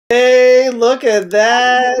Hey, look at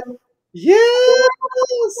that.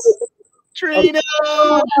 Yes. Trina.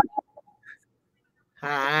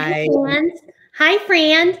 Hi. Hi,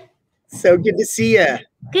 friend. So good to see you.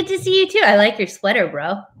 Good to see you too. I like your sweater,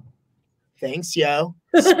 bro. Thanks, yo.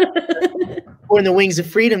 We're in the wings of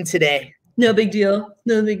freedom today. No big deal.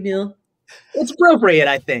 No big deal. It's appropriate,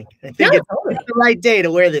 I think. It's the right day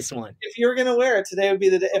to wear this one. If you were gonna wear it, today would be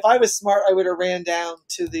the day. If I was smart, I would have ran down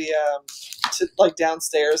to the like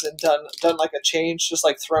downstairs and done like a change, just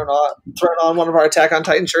like thrown on one of our Attack on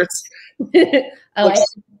Titan shirts.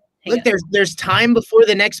 Look, there's time before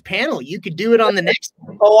the next panel. You could do it on the next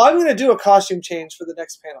one. Oh, I'm gonna do a costume change for the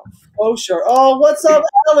next panel. Oh, sure. Oh, what's up,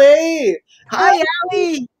 Allie? Hi,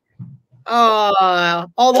 Allie.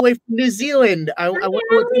 All the way from New Zealand. I wonder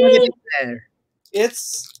what's going on there.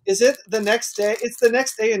 Is it the next day? It's the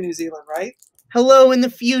next day in New Zealand, right? Hello in the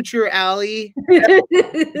future, Allie.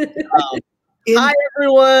 Hi,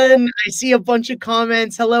 everyone. I see a bunch of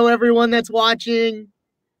comments. Hello, everyone that's watching.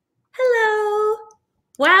 Hello.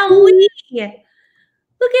 Wow, look at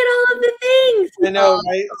all of the things. I know,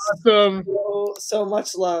 right? Awesome. So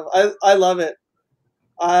much love. I love it.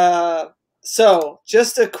 So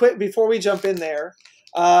just a quick, before we jump in there,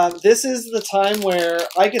 this is the time where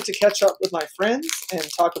I get to catch up with my friends and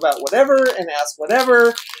talk about whatever and ask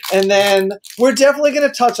whatever. And then we're definitely going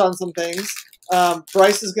to touch on some things.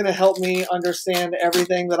 Bryce is going to help me understand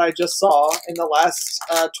everything that I just saw in the last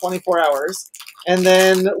 24 hours. And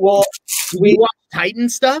then we watch Titan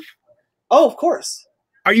stuff? Oh, of course.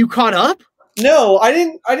 Are you caught up? No, I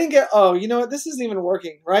didn't get. Oh, you know what? This isn't even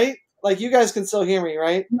working, right? Like, you guys can still hear me,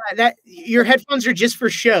 right? Yeah, that your headphones are just for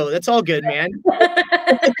show. That's all good, man.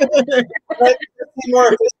 I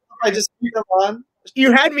just keep them on.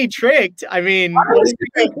 You had me tricked. I mean, I was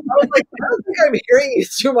like, I don't think I'm hearing you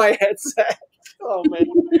through my headset. Oh man,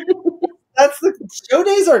 that's the show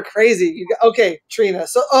days are crazy. Okay, Trina.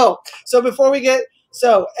 So before we get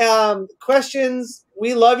questions.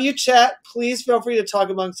 We love you, chat. Please feel free to talk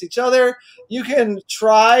amongst each other. You can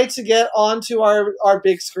try to get onto our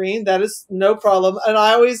big screen. That is no problem. And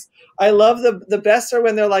I love the best are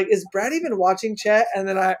when they're like, is Brad even watching chat? And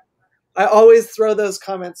then I always throw those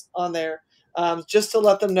comments on there just to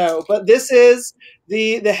let them know. But this is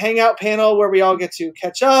the hangout panel where we all get to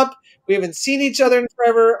catch up. We haven't seen each other in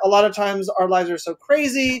forever. A lot of times our lives are so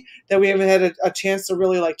crazy that we haven't had a chance to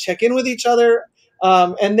really like check in with each other.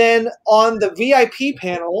 And then on the VIP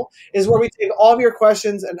panel is where we take all of your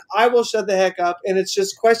questions and I will shut the heck up. And it's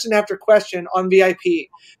just question after question on VIP.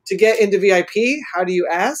 To get into VIP, how do you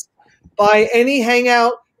ask? By any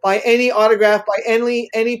hangout, by any autograph, by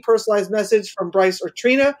any personalized message from Bryce or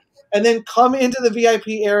Trina, and then come into the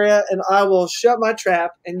VIP area and I will shut my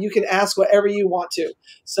trap and you can ask whatever you want to.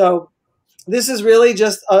 So this is really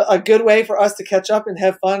just a good way for us to catch up and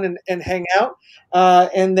have fun and hang out.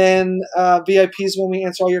 And then VIPs when we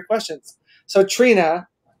answer all your questions. So Trina,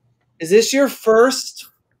 is this your first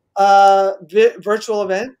virtual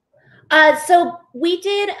event? So we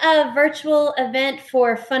did a virtual event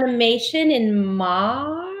for Funimation in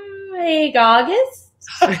August?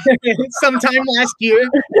 Sometime last year.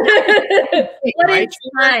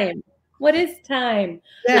 What is time?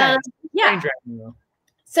 Yeah.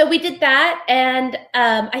 So we did that, and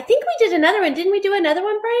I think we did another one. Didn't we do another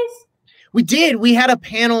one, Bryce? We did. We had a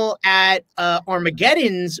panel at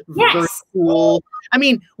Armageddon's virtual. I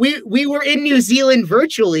mean, we were in New Zealand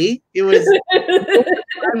virtually. It was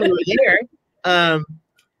we were there.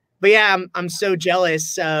 But yeah, I'm so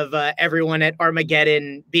jealous of everyone at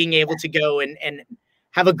Armageddon being able to go and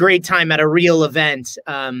have a great time at a real event.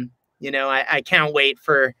 You know, I can't wait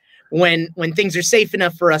for when things are safe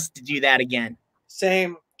enough for us to do that again.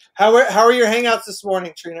 Same. How are your hangouts this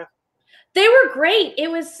morning, Trina? They were great.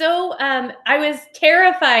 It was so I was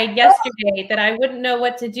terrified yesterday that I wouldn't know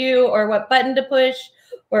what to do or what button to push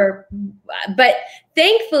but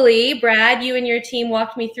thankfully, Brad, you and your team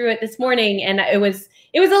walked me through it this morning and it was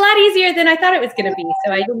a lot easier than I thought it was going to be.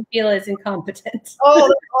 So I didn't feel as incompetent. Oh,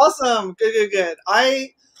 that's awesome. Good.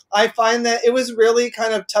 I find that it was really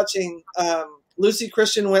kind of touching. Lucy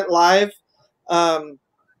Christian went live.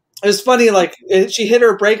 It was funny, like she hit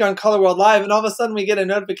her break on ColorworldLIVE, and all of a sudden we get a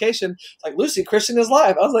notification like Lucy Christian is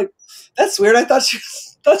live. I was like, "That's weird." I thought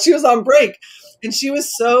she was on break, and she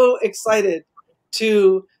was so excited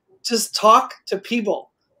to just talk to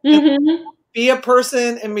people, be a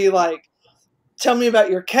person, and be like, "Tell me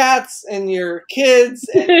about your cats and your kids."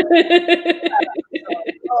 And,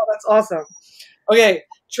 oh, that's awesome. Okay,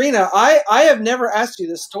 Trina, I have never asked you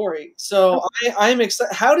this story, so I'm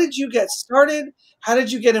excited. How did you get started? How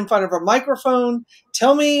did you get in front of a microphone?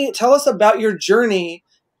 Tell us about your journey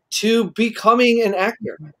to becoming an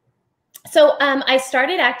actor. So I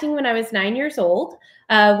started acting when I was 9 years old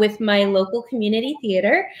with my local community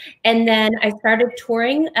theater. And then I started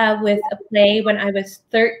touring with a play when I was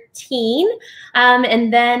 13.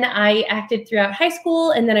 And then I acted throughout high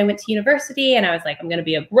school. And then I went to university and I was like, I'm going to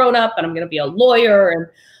be a grown up and I'm going to be a lawyer.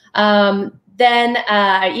 And then,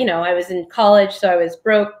 you know, I was in college, so I was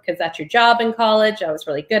broke because that's your job in college. I was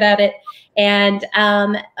really good at it. And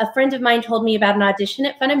a friend of mine told me about an audition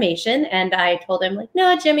at Funimation. And I told him, like,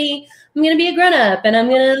 no, Jimmy, I'm going to be a grown up and I'm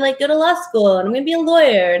going to like go to law school and I'm going to be a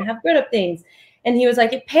lawyer and have grown up things. And he was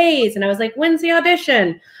like, it pays. And I was like, when's the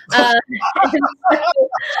audition? So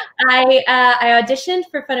I auditioned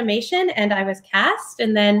for Funimation and I was cast.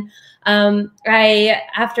 And then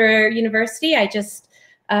after university, I just,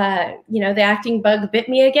 you know, the acting bug bit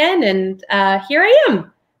me again, and here I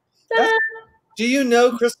am. Do you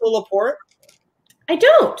know Crystal Laporte? I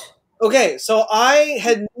don't. Okay, so I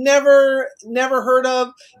had never heard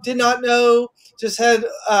of, did not know, just had,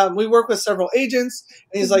 we work with several agents,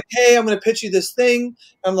 and he's like, hey, I'm going to pitch you this thing.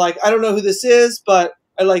 I'm like, I don't know who this is, but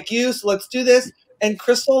I like you, so let's do this. And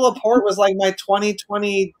Crystal Laporte was like my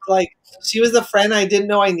 2020, like, she was the friend I didn't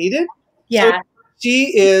know I needed. Yeah. So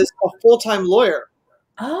she is a full-time lawyer.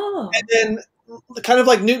 Oh. And then kind of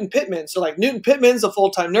like Newton Pittman. So like Newton Pittman's a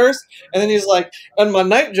full-time nurse. And then he's like, and my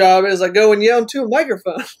night job is I go and yell into a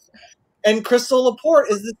microphone. And Crystal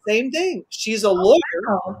Laporte is the same thing. She's a lawyer.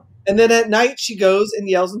 Wow. And then at night she goes and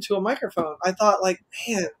yells into a microphone. I thought, like,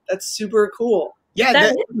 man, that's super cool. Yeah,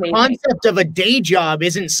 the concept of a day job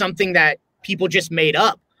isn't something that people just made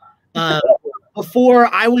up.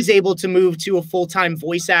 Before I was able to move to a full-time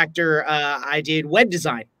voice actor, I did web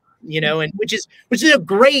design, you know, and which is a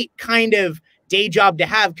great kind of day job to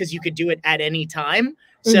have because you could do it at any time.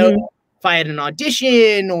 So if I had an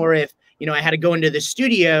audition or if, you know, I had to go into the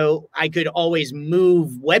studio, I could always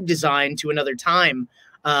move web design to another time.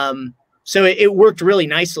 So it worked really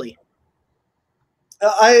nicely.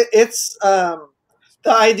 It's the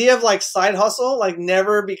idea of like side hustle like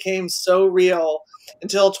never became so real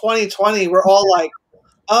until 2020. We're all like,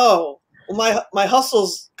 oh, well, my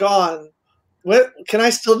hustle's gone. What can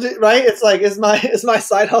I still do? Right? It's like, is my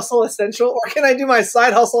side hustle essential, or can I do my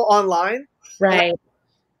side hustle online? Right.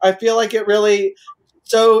 I feel like it really.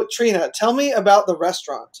 So Trina, tell me about the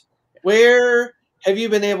restaurant. Where have you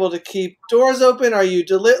been able to keep doors open? Are you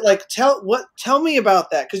tell me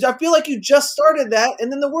about that, because I feel like you just started that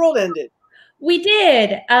and then the world ended. We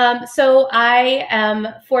did. So I am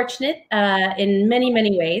fortunate in many,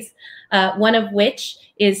 many ways, one of which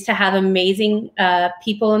is to have amazing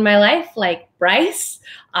people in my life, like Bryce,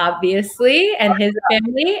 obviously, and his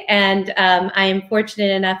family. And I am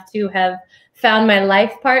fortunate enough to have found my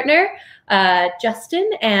life partner,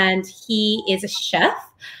 Justin, and he is a chef.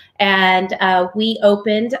 And we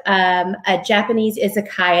opened a Japanese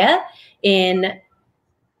izakaya in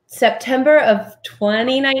September of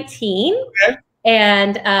 2019. Okay.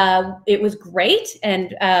 And it was great.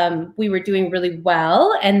 And we were doing really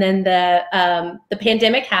well. And then the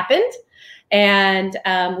pandemic happened. And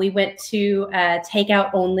we went to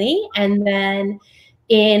takeout only. And then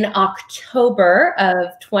in October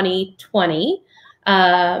of 2020,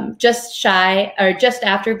 just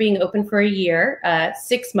after being open for a year,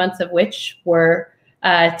 6 months of which were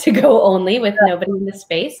to go only with nobody in the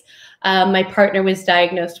space, my partner was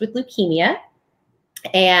diagnosed with leukemia,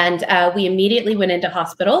 and we immediately went into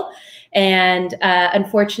hospital. And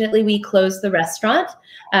unfortunately, we closed the restaurant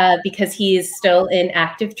because he is still in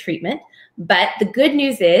active treatment. But the good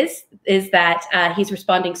news is that he's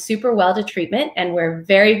responding super well to treatment, and we're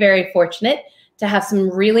very, very fortunate to have some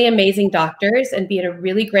really amazing doctors and be at a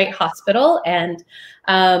really great hospital. And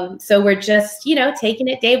so we're just, you know, taking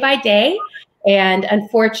it day by day. And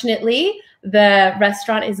unfortunately, the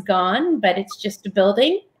restaurant is gone, but it's just a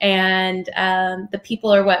building, and the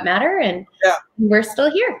people are what matter, and we're still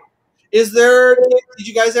here. Did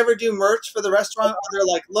you guys ever do merch for the restaurant? Are there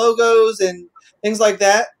like logos and things like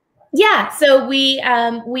that? Yeah, so we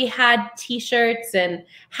had T-shirts and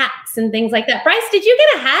hats and things like that. Bryce, did you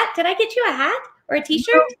get a hat? Did I get you a hat or a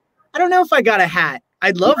T-shirt? I don't know if I got a hat.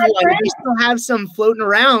 I'd love one. We still have some floating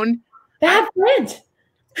around. Bad friend.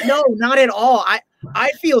 No, not at all.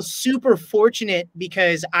 I feel super fortunate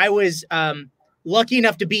because I was lucky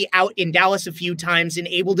enough to be out in Dallas a few times and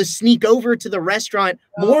able to sneak over to the restaurant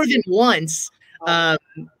more than once.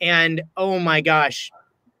 And oh my gosh,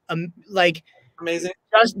 like amazing.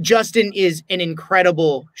 Justin is an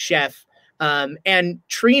incredible chef, and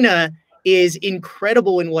Trina is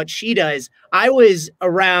incredible in what she does. I was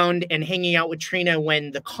around and hanging out with Trina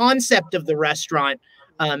when the concept of the restaurant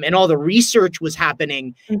and all the research was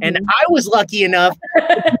happening. And I was lucky enough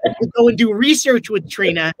to go and do research with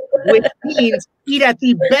Trina, which means eat at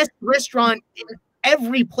the best restaurant in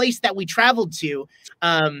every place that we traveled to.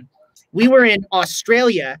 We were in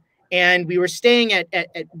Australia, and we were staying at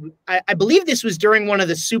I believe this was during one of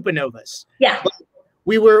the supernovas. Yeah. But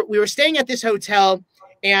we were staying at this hotel,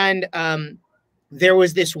 and there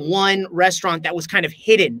was this one restaurant that was kind of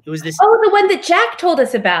hidden. It was this. Oh, the one that Jack told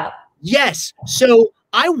us about. Yes. So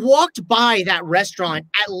I walked by that restaurant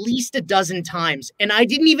at least a dozen times, and I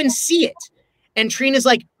didn't even see it. And Trina's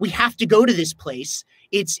like, we have to go to this place.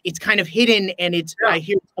 It's kind of hidden, and I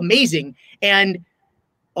hear it's amazing. And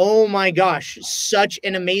oh my gosh, such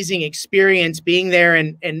an amazing experience being there.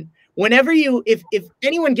 And whenever if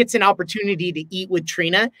anyone gets an opportunity to eat with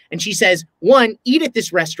Trina and she says, one, eat at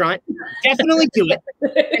this restaurant, definitely do it.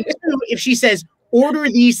 And two, if she says, order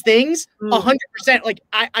these things, 100%. Like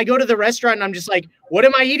I go to the restaurant and I'm just like, what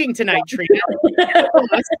am I eating tonight, Trina?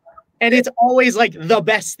 And it's always like the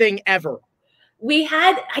best thing ever.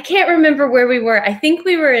 I can't remember where we were. I think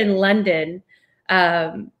we were in London.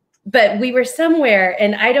 But we were somewhere,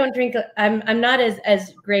 and I don't drink. I'm not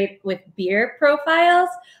as great with beer profiles.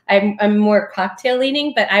 I'm more cocktail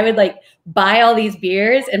leaning, but I would like buy all these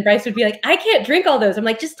beers, and Bryce would be like, I can't drink all those. I'm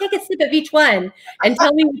like, just take a sip of each one and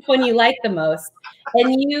tell me which one you like the most.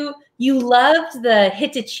 And you loved the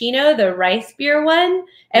Hitachino, the rice beer one,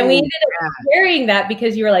 and we ended up sharing that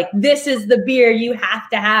because you were like, this is the beer you have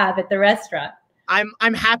to have at the restaurant.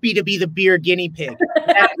 I'm happy to be the beer guinea pig.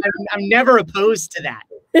 I'm never opposed to that.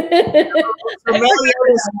 Meliodas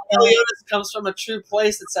comes from a true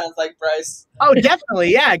place, it sounds like, Bryce. Oh,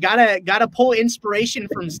 definitely. Yeah. Gotta pull inspiration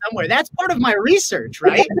from somewhere. That's part of my research,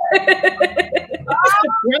 right?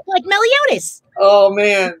 Like Meliodas. Oh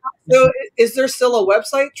man. So is there still a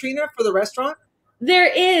website, Trina, for the restaurant? There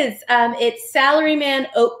is. It's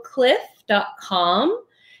salarymanoakcliff.com.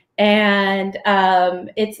 And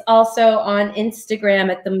it's also on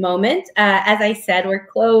Instagram at the moment. As I said, we're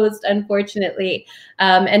closed, unfortunately,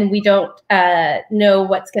 and we don't know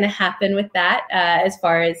what's going to happen with that as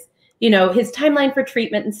far as, his timeline for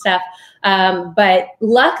treatment and stuff. But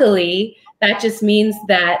luckily, that just means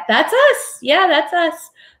that's us. Yeah, that's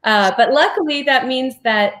us. But luckily, that means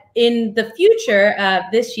that in the future,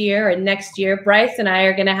 this year and next year, Bryce and I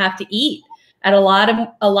are going to have to eat at a lot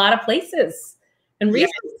of places. And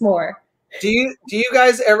research more. Do you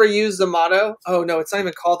guys ever use the motto? Oh no, it's not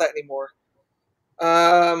even called that anymore.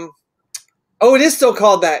 Oh, it is still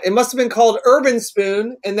called that. It must have been called Urban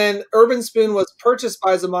Spoon, and then Urban Spoon was purchased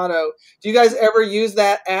by Zomato. Do you guys ever use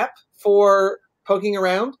that app for poking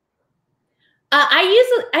around?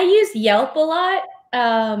 I use Yelp a lot,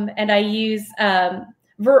 and I use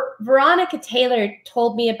Veronica Taylor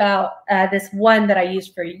told me about this one that I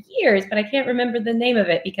used for years, but I can't remember the name of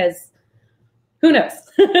it because. Who knows?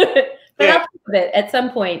 But I'll think of it at some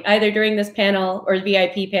point, either during this panel or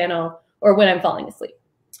VIP panel or when I'm falling asleep.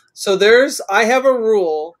 So I have a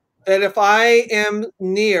rule that if I am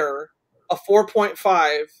near a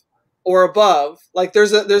 4.5 or above, like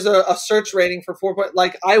there's a search rating for 4.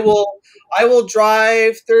 Like I will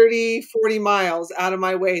drive 30, 40 miles out of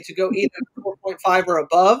my way to go eat at 4.5 or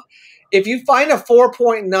above. If you find a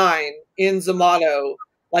 4.9 in Zomato,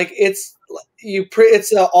 like it's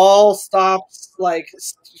all stops, like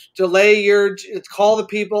delay call the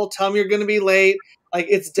people, tell them you're going to be late. Like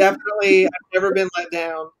it's definitely, I've never been let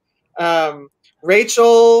down.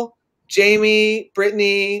 Rachel, Jamie,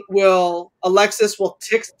 Brittany Alexis will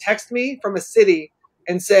text me from a city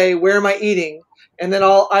and say, where am I eating? And then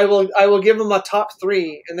I will give them a top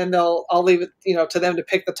 3, and then I'll leave it, to them to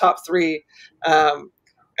pick the top 3.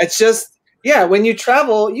 It's just, when you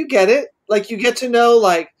travel, you get it. Like you get to know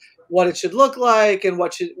like what it should look like and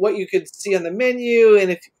what you could see on the menu, and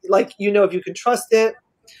if if you can trust it.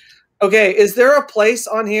 Okay, is there a place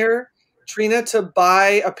on here, Trina, to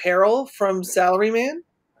buy apparel from Salaryman?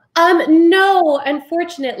 No,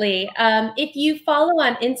 unfortunately. If you follow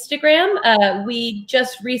on Instagram, we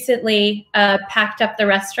just recently packed up the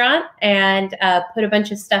restaurant and put a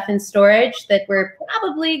bunch of stuff in storage that we're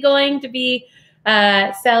probably going to be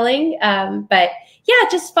selling. But yeah,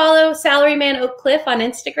 just follow Salaryman Oak Cliff on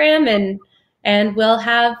Instagram and we'll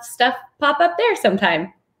have stuff pop up there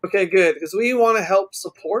sometime. Okay, good. Because we want to help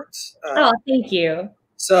support. Oh, thank you.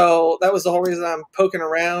 So that was the whole reason I'm poking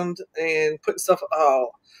around and putting stuff.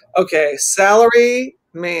 Oh, okay.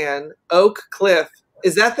 Salaryman Oak Cliff.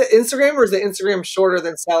 Is that the Instagram, or is the Instagram shorter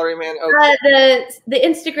than Salaryman Oak Cliff? The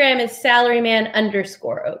Instagram is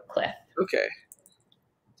Salaryman_Oak Cliff. Okay.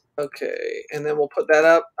 Okay, and then we'll put that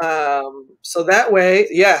up. So that way,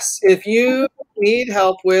 yes, if you need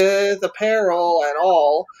help with apparel at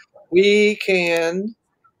all, we can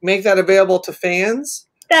make that available to fans.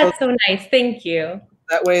 That's so nice. Thank you.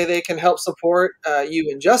 That way they can help support you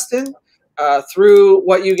and Justin through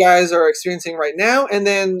what you guys are experiencing right now and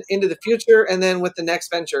then into the future and then with the next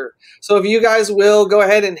venture. So if you guys will go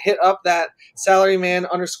ahead and hit up that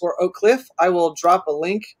salaryman_Oakcliff, I will drop a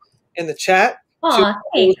link in the chat to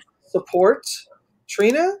support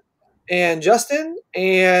Trina and Justin,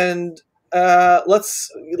 and let's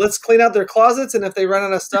clean out their closets, and if they run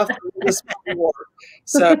out of stuff, we'll more.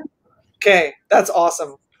 So okay, that's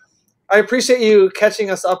awesome. I appreciate you catching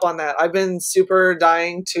us up on that. I've been super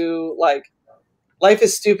dying to, like, life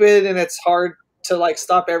is stupid and it's hard to, like,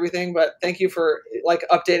 stop everything, but thank you for, like,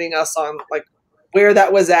 updating us on, like, where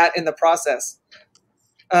that was at in the process.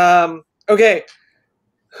 Okay.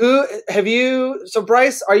 So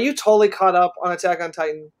Bryce, are you totally caught up on Attack on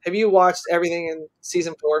Titan? Have you watched everything in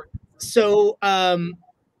season 4? So,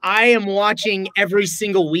 I am watching every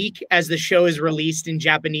single week as the show is released in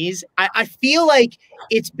Japanese. I feel like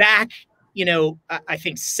it's back, you know, I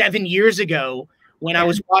think 7 years ago when I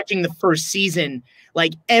was watching the first season.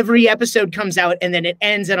 Like, every episode comes out and then it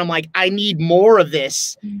ends and I'm like, I need more of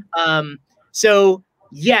this. So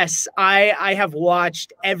yes, I have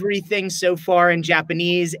watched everything so far in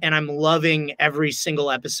Japanese and I'm loving every single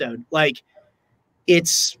episode. Like,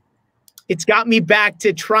 it's got me back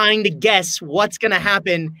to trying to guess what's going to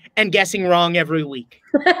happen and guessing wrong every week.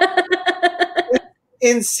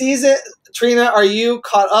 In season, Trina, are you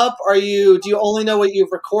caught up? Do you only know what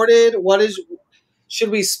you've recorded? Should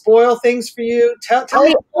we spoil things for you? Tell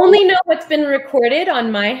I only know what's been recorded on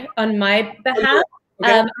my behalf.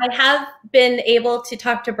 Okay. I have been able to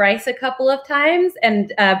talk to Bryce a couple of times,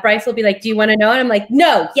 and Bryce will be like, do you want to know? And I'm like,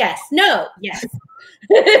 no, yes, no, yes.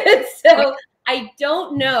 So I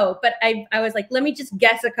don't know, but I was like, let me just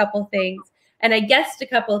guess a couple things. And I guessed a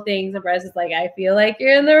couple things, and Bryce was like, I feel like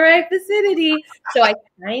you're in the right vicinity. So I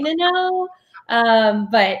kind of know.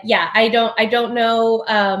 But yeah, I don't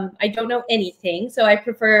know anything. So I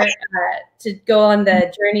prefer to go on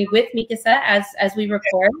the journey with Mikasa as we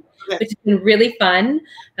record, which has been really fun,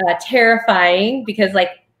 terrifying, because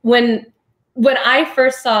like when I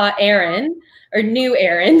first saw Eren, or knew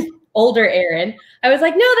Eren, older Eren, I was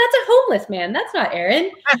like, no, that's a homeless man. That's not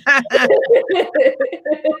Eren.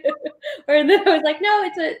 Or then I was like, no,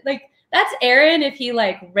 that's Eren if he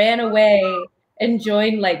like ran away and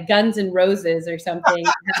joined like Guns N' Roses or something.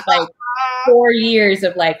 Had like 4 years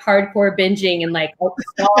of like hardcore binging and like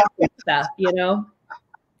and stuff, you know?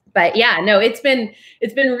 But yeah, no, it's been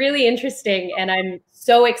really interesting, and I'm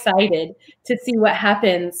so excited to see what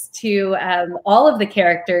happens to all of the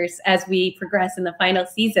characters as we progress in the final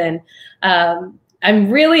season.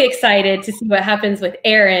 I'm really excited to see what happens with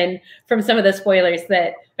Eren from some of the spoilers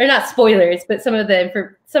that are not spoilers, but some of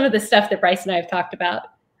the stuff that Bryce and I have talked about.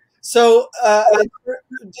 So,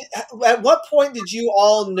 at what point did you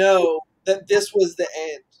all know that this was the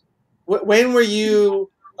end? When were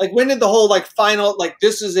you? Like, when did the whole like final, like,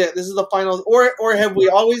 this is it, this is the final, or have we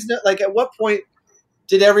always known? Like, at what point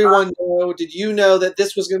did everyone know? Did you know that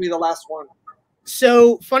this was going to be the last one?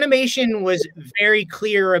 So Funimation was very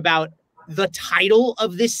clear about the title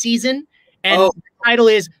of this season, and the title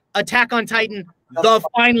is Attack on Titan: The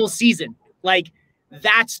Final Season. Like,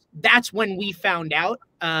 that's when we found out.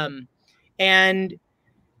 And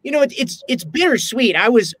you know, it's bittersweet. I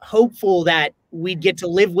was hopeful that we'd get to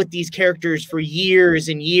live with these characters for years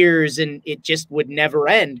and years, and it just would never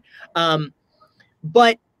end.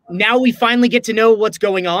 But now we finally get to know what's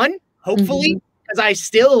going on, hopefully, because I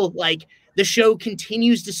still, like, the show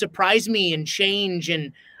continues to surprise me and change.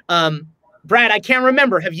 And Brad, I can't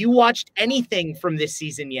remember. Have you watched anything from this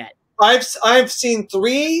season yet? I've seen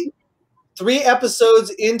three episodes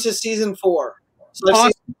into season 4. So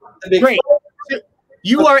I've seen the big Great.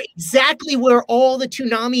 You are exactly where all the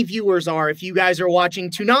Toonami viewers are. If you guys are watching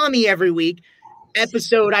Toonami every week,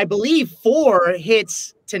 episode, I believe, 4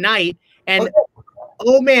 hits tonight. And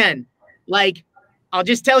oh man, like, I'll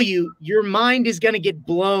just tell you, your mind is going to get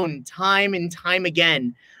blown time and time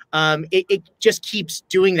again. It just keeps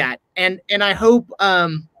doing that. And I hope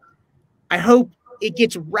it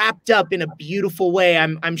gets wrapped up in a beautiful way.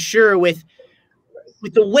 I'm sure with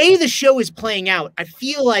the way the show is playing out, I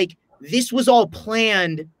feel like this was all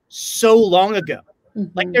planned so long ago.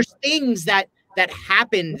 Like, there's things that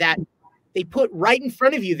happen that they put right in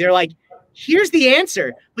front of you. They're like, here's the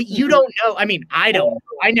answer, but you don't know. I mean, I don't know.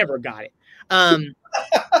 I never got it.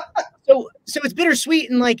 So it's bittersweet.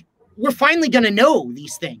 And like, we're finally going to know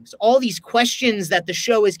these things, all these questions that the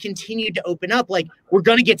show has continued to open up. Like, we're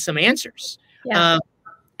going to get some answers. Yeah.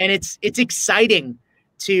 And it's exciting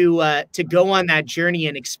to go on that journey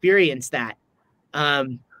and experience that.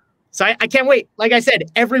 So I can't wait. Like I said,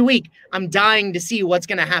 every week I'm dying to see what's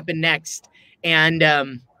going to happen next, and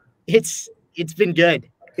it's been good.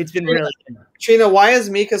 It's been really good. Trina, why is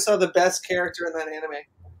Mikasa the best character in that anime?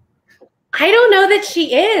 I don't know that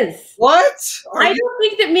she is. What? I don't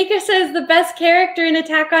think that Mikasa is the best character in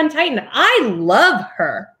Attack on Titan. I love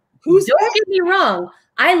her. Don't get me wrong.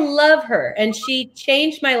 I love her, and she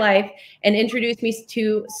changed my life and introduced me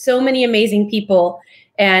to so many amazing people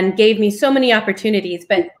and gave me so many opportunities,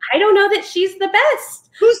 but I don't know that she's the best.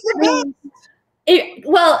 Who's the best?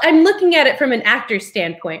 Well, I'm looking at it from an actor's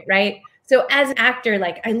standpoint, right? So as an actor,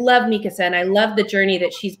 like, I love Mikasa and I love the journey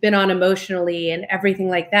that she's been on emotionally and everything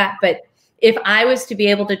like that. But if I was to be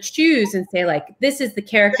able to choose and say, like, this is the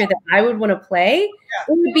character that I would want to play, it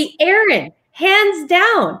would be Eren, hands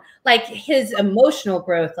down. Like, his emotional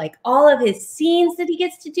growth, like all of his scenes that he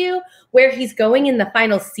gets to do, where he's going in the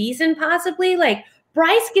final season possibly, like,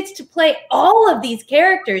 Bryce gets to play all of these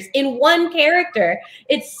characters in one character.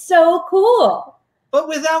 It's so cool. But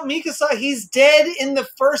without Mikasa, he's dead in the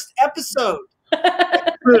first episode.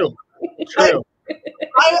 True.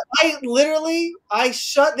 I literally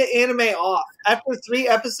shut the anime off after 3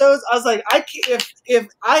 episodes. I was like, I can't, if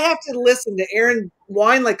I have to listen to Eren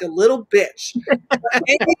whine like a little bitch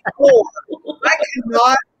anymore, I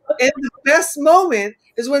cannot. And the best moment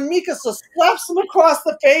is when Mikasa slaps him across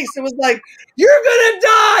the face and was like, "You're gonna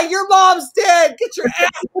die! Your mom's dead! Get your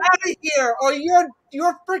ass out of here! Or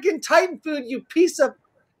you're freaking Titan food, you piece of..."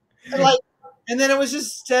 And then it was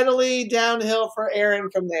just steadily downhill for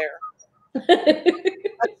Eren from there.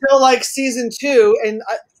 Until like season 2, and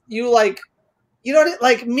you know, like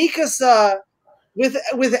Mikasa,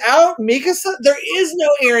 without Mikasa, there is no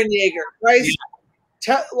Eren Yeager, right?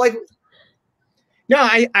 Yeah. No,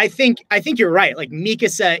 I think you're right. Like,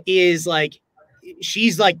 Mikasa is like,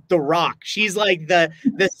 she's like the rock. She's like the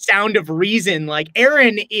sound of reason. Like,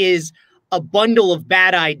 Eren is a bundle of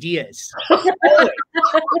bad ideas.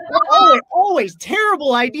 always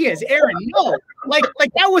terrible ideas. Eren, no. Like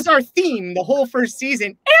that was our theme the whole first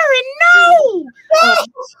season. Eren, no.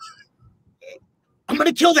 I'm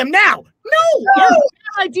gonna kill them now. No.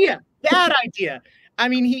 Eren, bad idea. I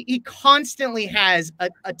mean, he constantly has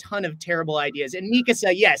a ton of terrible ideas. And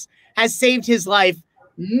Mikasa, yes, has saved his life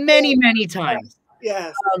many, many times.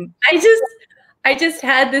 Yes. I just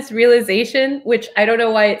had this realization, which I don't know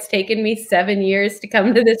why it's taken me 7 years to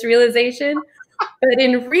come to this realization. But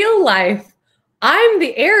in real life, I'm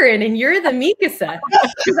the Eren and you're the Mikasa.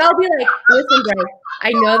 Because I'll be like, listen, guys, I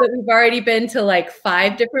know that we've already been to like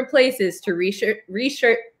 5 different places to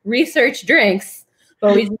research drinks.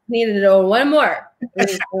 But we just needed to know one more.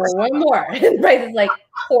 One more. And Bryce is like,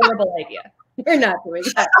 horrible idea. We're not doing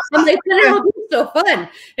that. I'm like, but it'll be so fun.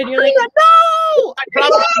 And you're like, no! I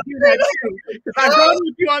probably do that too. Because I'm going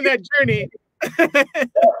with you on that journey.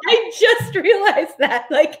 I just realized that,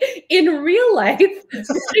 like, in real life, Bryce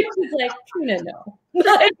is like, Trina, no.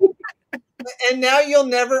 And now you'll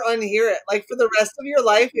never unhear it. Like, for the rest of your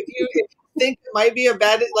life, if you think it might be a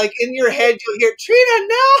bad, like, in your head, you'll hear, Trina,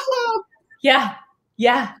 no!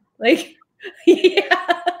 Yeah. Like,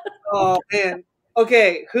 yeah. Oh, man.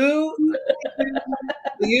 Okay,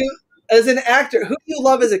 as an actor, who do you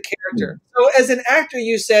love as a character? So as an actor,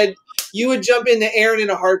 you said you would jump into Eren in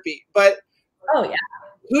a heartbeat, but oh yeah,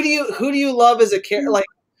 who do you love as a character? Like,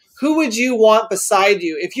 who would you want beside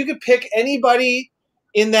you? If you could pick anybody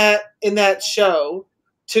in that show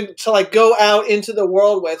to like go out into the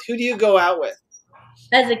world with, who do you go out with?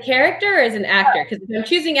 As a character or as an actor? Because if I'm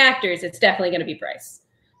choosing actors, it's definitely going to be Bryce.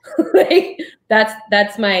 Like,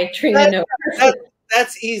 that's my Trina.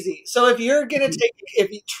 That's easy. So if you're gonna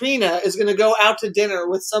if Trina is gonna go out to dinner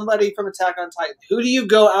with somebody from Attack on Titan, who do you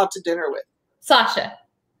go out to dinner with? Sasha.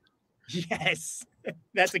 Yes,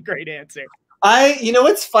 that's a great answer. You know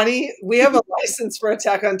what's funny? We have a license for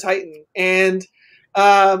Attack on Titan, and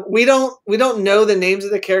we don't know the names of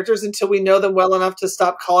the characters until we know them well enough to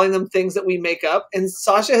stop calling them things that we make up. And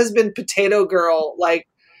Sasha has been Potato Girl like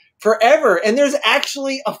forever, and there's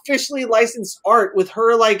actually officially licensed art with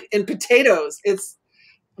her like in potatoes. It's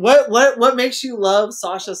what makes you love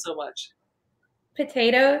Sasha so much?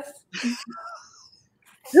 Potatoes.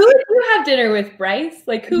 Who would you have dinner with, Bryce?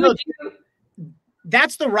 Like, who would you?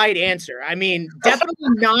 That's the right answer. I mean, definitely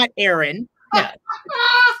not Eren.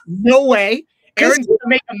 No way. Eren's gonna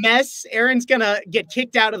make a mess. Eren's gonna get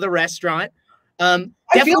kicked out of the restaurant.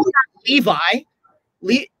 Definitely not Levi.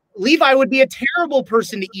 Levi would be a terrible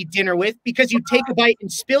person to eat dinner with because you'd take a bite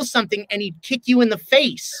and spill something and he'd kick you in the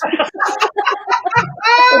face.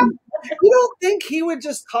 You don't think he would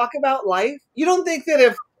just talk about life? You don't think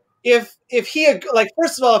that if he like,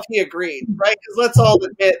 first of all, if he agreed, right? Because let's all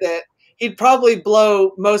admit that he'd probably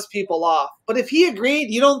blow most people off. But if he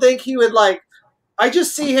agreed, you don't think he would like? I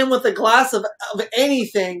just see him with a glass of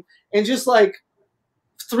anything, and just like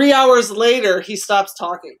 3 hours later, he stops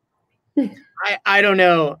talking. I don't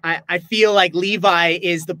know. I feel like Levi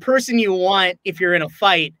is the person you want if you're in a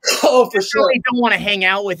fight. Oh, for sure. I don't want to hang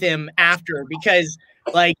out with him after because,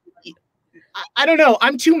 like, I don't know.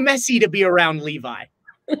 I'm too messy to be around Levi.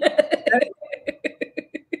 All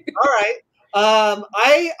right.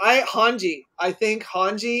 I Hanji. I think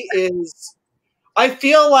Hanji is. I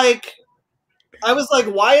feel like I was like,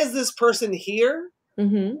 why is this person here?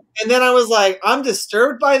 Mm-hmm. And then I was like, I'm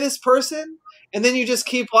disturbed by this person. And then you just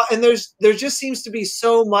keep, and there just seems to be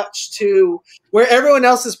so much to where everyone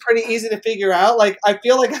else is pretty easy to figure out. Like, I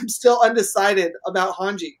feel like I'm still undecided about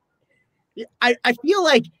Hanji. I feel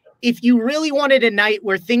like if you really wanted a night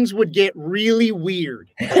where things would get really weird,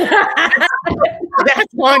 that's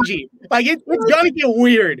Hanji. Like, it's gonna get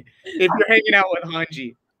weird if you're hanging out with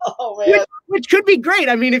Hanji. Oh man, which could be great.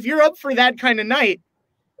 I mean, if you're up for that kind of night,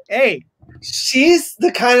 hey. She's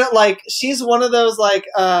the kind of like, she's one of those like,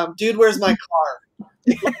 dude, where's my car?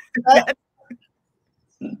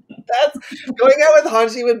 That's going out with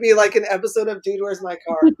Hanji would be like an episode of Dude, Where's My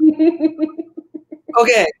Car?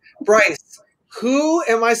 Okay, Bryce, who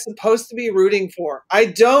am I supposed to be rooting for? I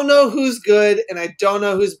don't know who's good and I don't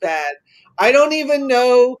know who's bad. I don't even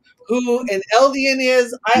know who an Eldian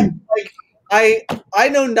is. I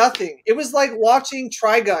know nothing. It was like watching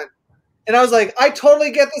Trigun. And I was like, I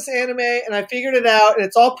totally get this anime, and I figured it out, and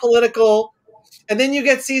it's all political. And then you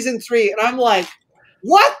get season 3, and I'm like,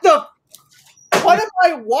 what am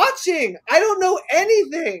I watching? I don't know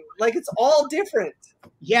anything. Like, it's all different.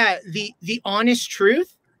 Yeah, the honest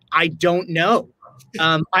truth, I don't know.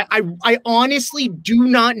 I honestly do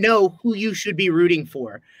not know who you should be rooting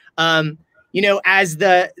for. You know, as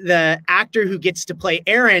the actor who gets to play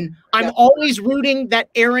Eren, I'm always rooting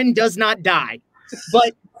that Eren does not die.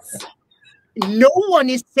 But no one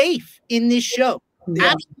is safe in this show.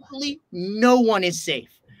 Yeah. Absolutely no one is safe.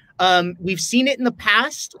 We've seen it in the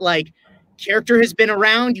past. Like, character has been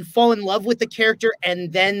around, you fall in love with the character,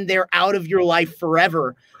 and then they're out of your life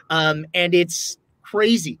forever. And it's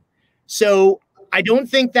crazy. So I don't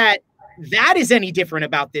think that is any different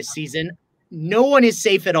about this season. No one is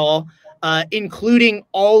safe at all, including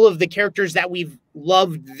all of the characters that we've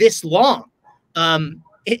loved this long.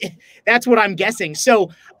 That's what I'm guessing.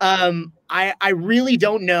 So I really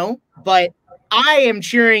don't know, but I am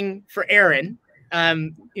cheering for Eren,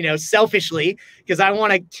 you know, selfishly, because I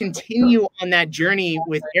want to continue on that journey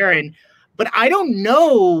with Eren. But I don't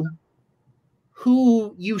know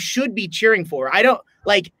who you should be cheering for. I don't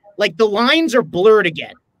like the lines are blurred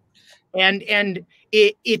again. And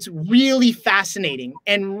it's really fascinating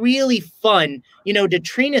and really fun. You know, to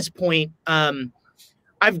Trina's point,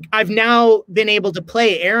 I've now been able to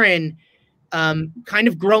play Eren kind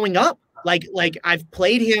of growing up. Like I've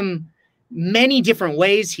played him many different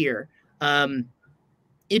ways here.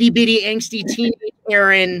 Itty bitty angsty teenage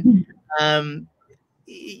Eren,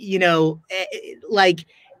 you know, like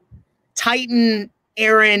Titan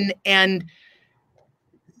Eren and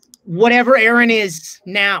whatever Eren is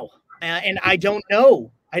now. And I don't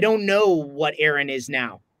know what Eren is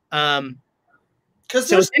now. So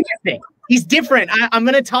it's interesting. He's different. I'm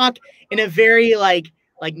going to talk in a very like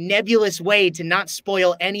nebulous way to not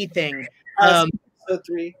spoil anything.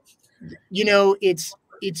 You know, it's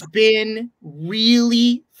been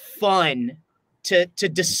really fun to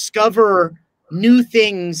discover new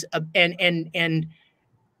things and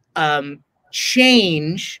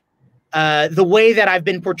change the way that I've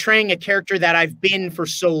been portraying a character that I've been for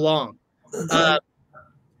so long.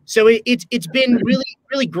 So it's been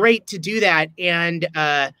really great to do that. And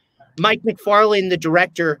Mike McFarlane, the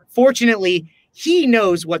director, fortunately, he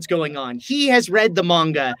knows what's going on. He has read the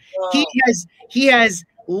manga. He has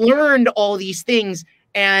learned all these things,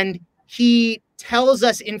 and he tells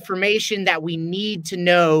us information that we need to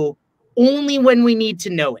know only when we need to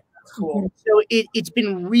know it. Cool. So it's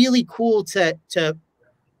been really cool to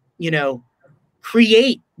you know,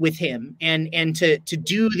 create with him and to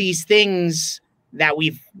do these things that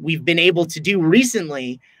we've been able to do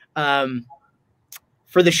recently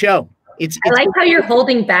for the show. I like how you're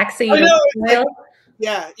holding back so you don't.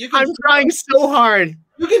 Yeah, I'm trying so hard.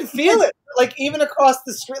 You can feel it, like even across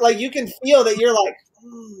the street. Like you can feel that you're like.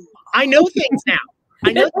 I know things now.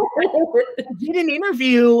 I know. I did an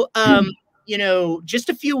interview, you know, just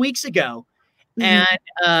a few weeks ago, and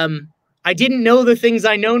I didn't know the things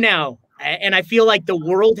I know now, and I feel like the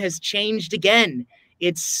world has changed again.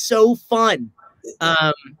 It's so fun.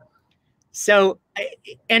 So,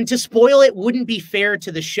 and to spoil it wouldn't be fair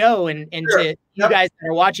to the show and to you guys that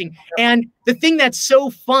are watching. And the thing that's so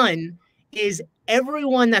fun is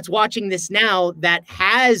everyone that's watching this now that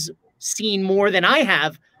has seen more than I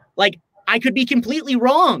have, like, I could be completely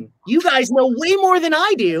wrong. You guys know way more than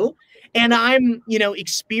I do. And I'm, you know,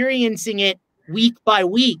 experiencing it week by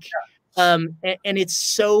week. And it's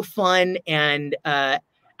so fun. And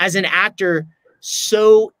as an actor,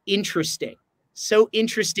 so interesting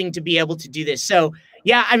to be able to do this. So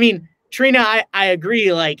yeah, I mean, Trina, I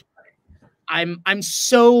agree. Like, I'm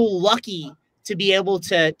so lucky to be able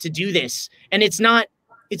to do this. And it's not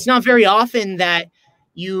very often that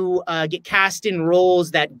you get cast in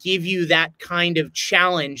roles that give you that kind of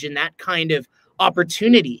challenge and that kind of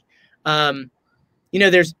opportunity. You know,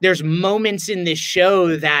 there's moments in this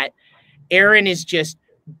show that Eren is just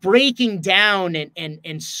breaking down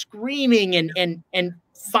and screaming and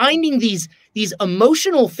finding these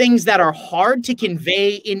emotional things that are hard to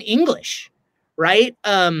convey in English, right?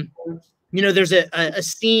 You know, there's a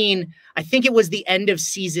scene, I think it was the end of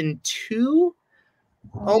season 2.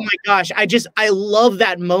 Oh my gosh, I love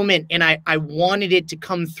that moment, and I wanted it to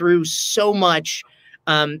come through so much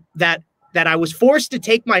that I was forced to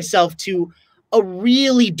take myself to a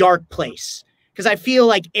really dark place, because I feel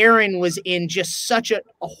like Eren was in just such a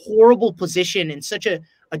horrible position and such a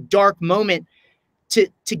dark moment.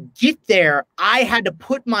 To get there, I had to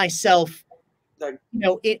put myself, you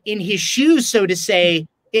know, in his shoes, so to say,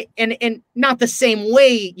 and not the same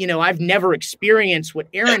way, you know, I've never experienced what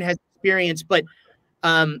Eren has experienced, but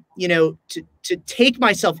you know, to take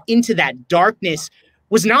myself into that darkness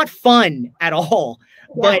was not fun at all.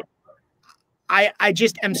 Yeah. But I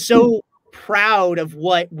just am so proud of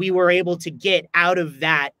what we were able to get out of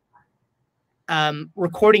that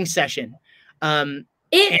recording session.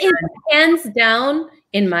 It is hands down,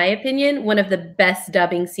 in my opinion, one of the best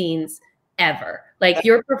dubbing scenes ever. Like,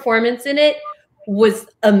 your performance in it was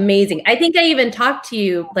amazing. I think I even talked to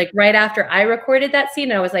you like right after I recorded that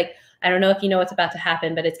scene. And I was like, I don't know if you know what's about to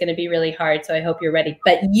happen, but it's going to be really hard. So I hope you're ready.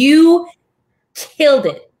 But you killed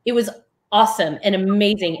it. It was awesome and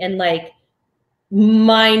amazing and like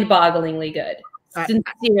mind-bogglingly good.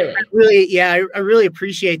 Sincerely. I really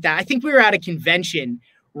appreciate that. I think we were at a convention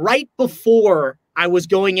right before I was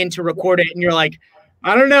going in to record it, and you're like,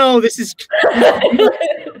 I don't know, I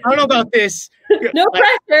don't know about this. No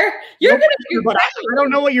pressure. You're gonna do, but I don't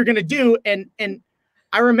know what you're gonna do. And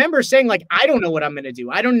I remember saying, like, I don't know what I'm gonna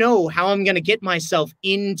do. I don't know how I'm gonna get myself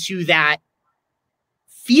into that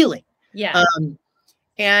feeling. Yeah.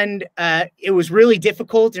 And it was really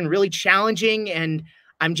difficult and really challenging. And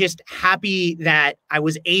I'm just happy that I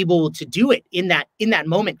was able to do it in that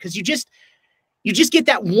moment, because you just get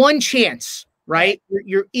that one chance, right?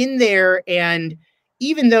 You're in there, and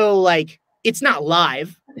even though like it's not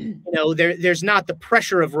live, you know, there's not the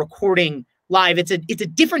pressure of recording live. It's a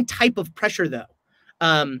different type of pressure though.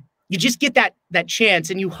 You just get that chance,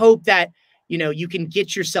 and you hope that, you know, you can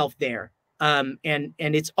get yourself there. And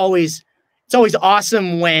it's always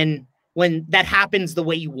awesome when that happens the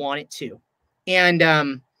way you want it to.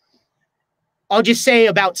 And I'll just say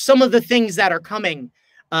about some of the things that are coming.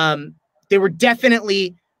 There were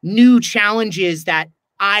definitely new challenges that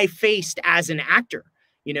I faced as an actor,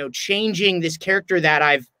 you know, changing this character that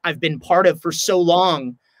I've been part of for so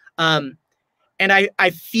long. And I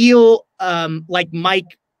feel like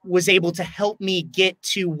Mike was able to help me get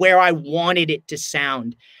to where I wanted it to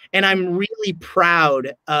sound. And I'm really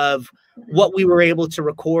proud of what we were able to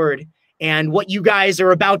record and what you guys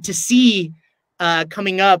are about to see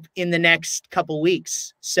coming up in the next couple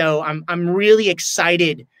weeks. So I'm really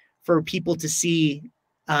excited for people to see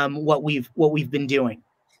what we've been doing.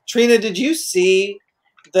 Trina, did you see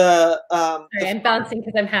the? Sorry, I'm bouncing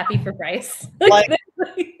because I'm happy for Bryce. Like,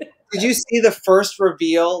 did you see the first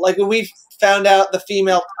reveal? Like when we found out the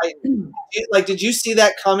female Titan. Like, did you see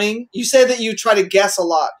that coming? You said that you try to guess a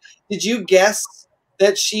lot. Did you guess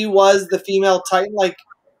that she was the female Titan? Like,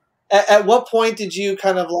 at what point did you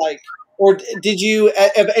kind of like, or did you,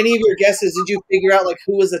 of any of your guesses, did you figure out like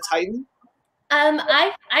who was a Titan?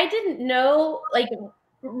 I didn't know, like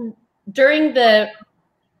during the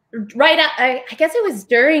I guess it was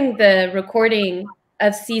during the recording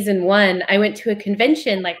of season 1, I went to a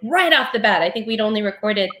convention like right off the bat. I think we'd only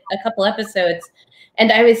recorded a couple episodes,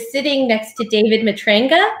 and I was sitting next to David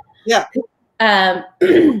Matranga. Yeah. I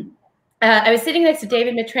was sitting next to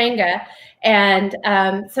David Matranga, and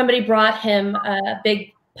somebody brought him a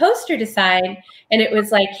big poster to sign, and it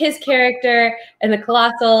was like his character and the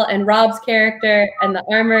Colossal and Rob's character and the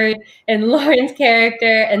Armored and Lauren's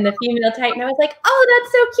character and the female Titan. I was like, oh,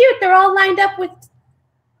 that's so cute. They're all lined up with.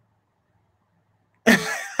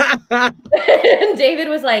 And David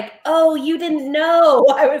was like, "Oh, you didn't know."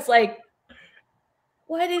 I was like,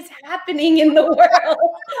 what is happening in the world?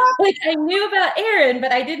 Like, I knew about Eren,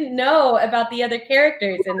 but I didn't know about the other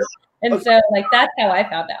characters. And so, like, that's how I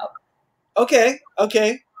found out. Okay.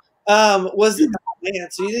 Was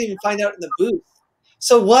man, so you didn't even find out in the booth.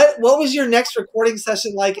 So what was your next recording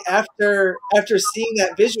session like after seeing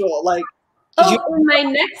that visual? Like, in my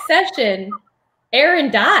next session,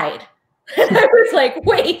 Eren died. And I was like,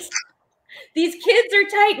 wait, these kids are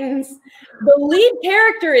Titans. The lead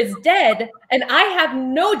character is dead, and I have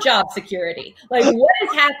no job security. Like, what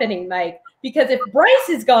is happening, Mike? Because if Bryce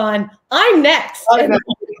is gone, I'm next. And it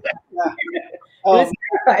was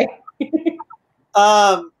terrifying.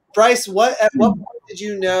 Bryce, at what point did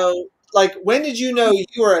you know? Like, when did you know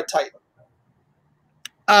you were a Titan?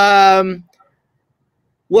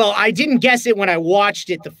 Well, I didn't guess it when I watched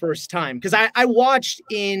it the first time, because I watched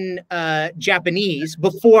in Japanese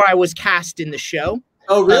before I was cast in the show.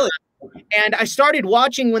 Oh, really? And I started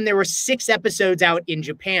watching when there were 6 episodes out in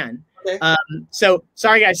Japan. Okay. So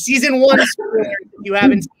sorry, guys. Season 1 spoilers if you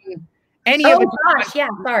haven't seen any of it. Oh gosh, yeah.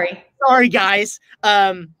 Sorry, guys.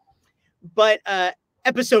 But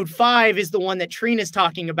episode 5 is the one that Trina's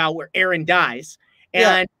talking about, where Eren dies,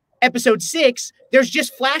 and episode 6, there's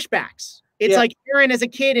just flashbacks. It's like Eren as a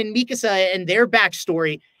kid and Mikasa and their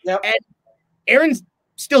backstory, and Eren's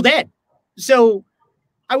still dead. So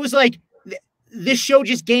I was like, this show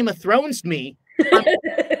just Game of Thrones me.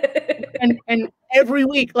 and every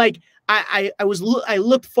week, like I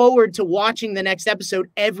looked forward to watching the next episode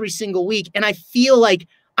every single week, and I feel like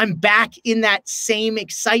I'm back in that same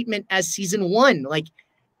excitement as season 1. Like,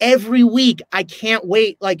 every week, I can't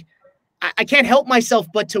wait. Like, I can't help myself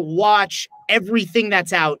but to watch everything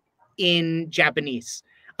that's out in Japanese.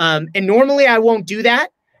 And normally I won't do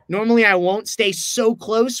that. Normally I won't stay so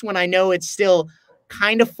close when I know it's still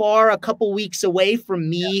kind of far, a couple weeks away from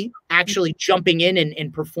me actually jumping in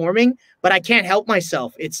and performing, but I can't help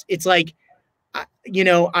myself. It's like, you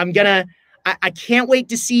know, I can't wait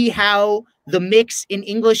to see how the mix in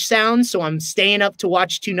English sounds. So I'm staying up to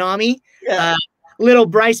watch Toonami. Little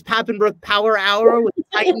Bryce Papenbrook Power Hour with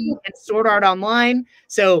Titan and Sword Art Online.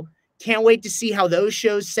 So can't wait to see how those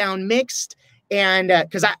shows sound mixed. And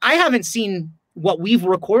because I haven't seen what we've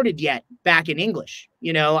recorded yet back in English.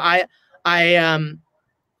 You know, I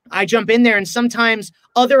jump in there, and sometimes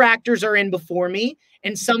other actors are in before me,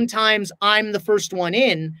 and sometimes I'm the first one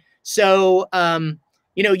in. So,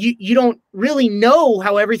 you know, you don't really know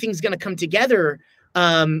how everything's going to come together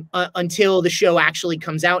until the show actually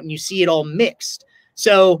comes out and you see it all mixed.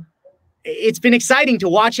 So it's been exciting to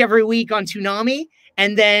watch every week on Toonami,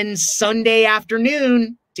 and then Sunday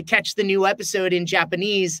afternoon to catch the new episode in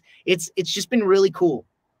Japanese. It's just been really cool.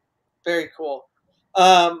 Very cool.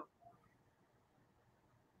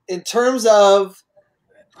 In terms of,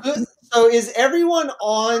 so is everyone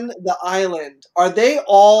on the island, are they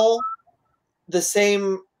all the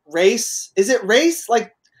same race? Is it race?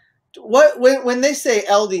 Like, what, when they say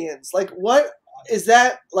Eldians, like, what is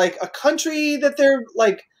that? Like a country that they're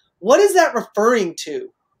like, what is that referring to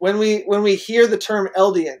when we hear the term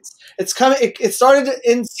Eldians? It's coming. It started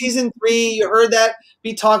in season 3. You heard that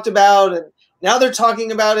be talked about, and now they're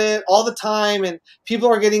talking about it all the time, and people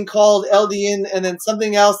are getting called Eldian, and then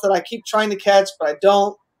something else that I keep trying to catch, but I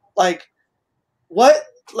don't. Like, what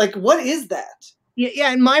is that?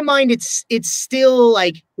 Yeah, in my mind, it's still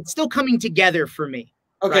coming together for me.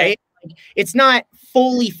 Okay. Right? Like, it's not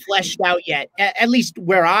fully fleshed out yet, at least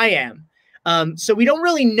where I am. So we don't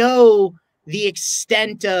really know the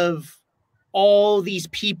extent of all these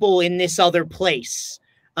people in this other place.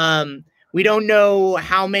 We don't know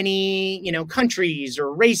how many, you know, countries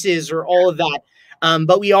or races or all of that.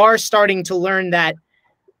 But we are starting to learn that,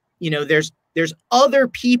 you know, there's other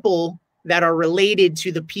people that are related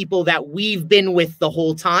to the people that we've been with the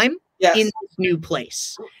whole time in this new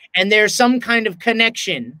place. And there's some kind of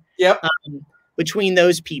connection between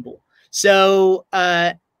those people. So,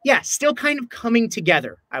 yeah, still kind of coming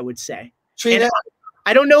together, I would say. Trina,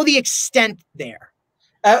 I don't know the extent there.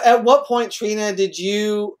 At what point, Trina, did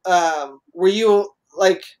you were you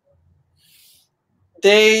like,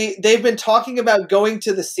 they've been talking about going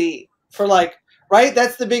to the sea for, like, right?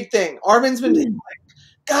 That's the big thing. Armin's been like,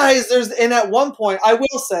 guys, and at one point, I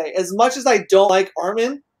will say, as much as I don't like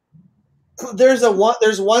Armin, there's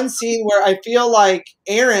one scene where I feel like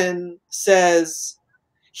Eren says,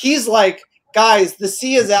 he's like, guys, the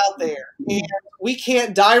sea is out there, and we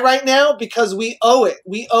can't die right now because we owe it.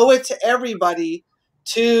 We owe it to everybody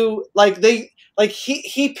to,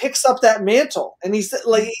 he picks up that mantle, and he's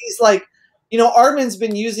like, you know, Armin's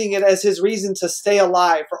been using it as his reason to stay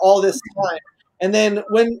alive for all this time. And then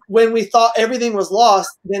when we thought everything was lost,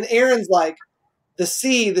 then Eren's like, the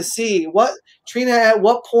sea. What, Trina? At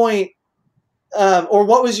what point, or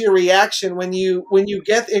what was your reaction when you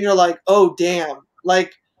get and you're like, oh damn,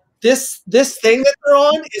 like this thing that they're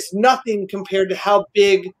on is nothing compared to how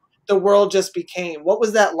big the world just became. What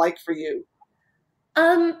was that like for you?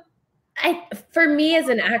 For me as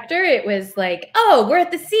an actor, it was like, oh, we're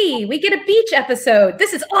at the sea. We get a beach episode.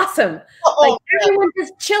 This is awesome. Like everyone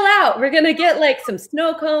just chill out. We're going to get like some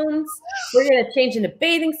snow cones. We're going to change into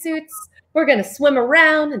bathing suits. We're going to swim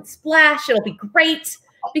around and splash. It'll be great.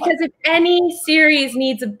 Because if any series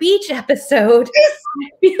needs a beach episode, I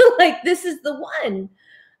feel like this is the one.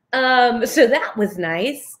 So that was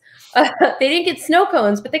nice. They didn't get snow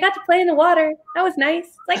cones, but they got to play in the water. That was nice.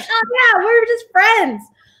 It's like, oh yeah, we're just friends.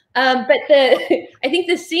 But I think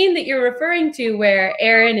the scene that you're referring to where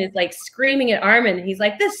Eren is like screaming at Armin, he's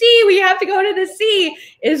like, the sea, we have to go to the sea,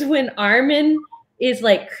 is when Armin is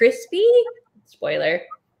like crispy. Spoiler.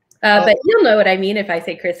 But you'll know what I mean if I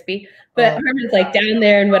say crispy. But Armin's like down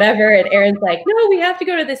there and whatever, and Eren's like, no, we have to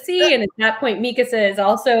go to the sea. And at that point, Mikasa is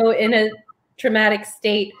also in a traumatic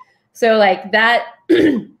state. So like that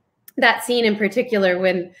that scene in particular,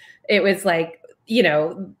 when it was like, you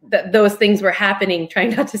know, those things were happening,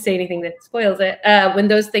 trying not to say anything that spoils it. When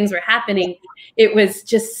those things were happening, it was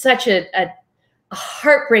just such a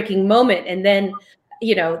heartbreaking moment. And then,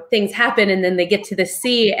 you know, things happen and then they get to the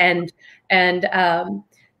sea and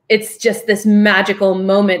it's just this magical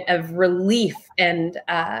moment of relief. And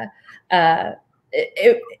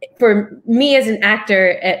for me as an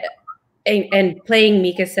actor and playing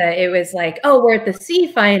Mikasa, it was like, oh, we're at the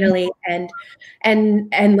sea finally. And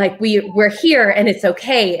like we're here and it's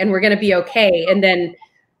okay. And we're going to be okay. And then,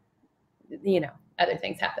 you know, other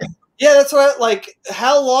things happen. Yeah, that's what, like,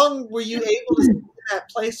 how long were you able to stay in that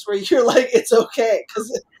place where you're like, it's okay?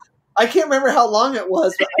 Because I can't remember how long it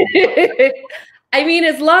was. But I mean,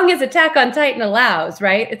 as long as Attack on Titan allows,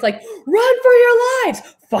 right? It's like, run for your lives,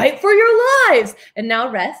 fight for your lives, and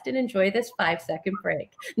now rest and enjoy this 5-second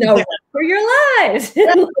break. Now run for your lives.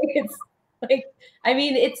 It's like, I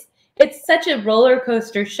mean, it's such a roller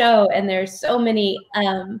coaster show, and there's so many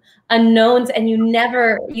unknowns, and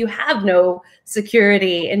you have no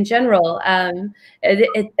security in general. And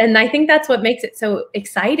I think that's what makes it so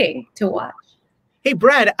exciting to watch. Hey,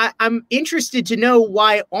 Brad, I'm interested to know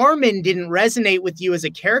why Armin didn't resonate with you as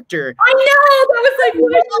a character. I know! That was like,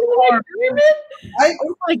 what? Armin?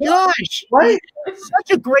 Oh my gosh. Right?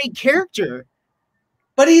 Such a great character.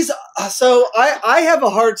 But he's, so I have a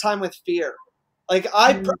hard time with fear. Like,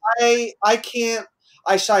 I can't,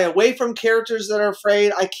 I shy away from characters that are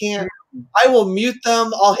afraid. I can't, I will mute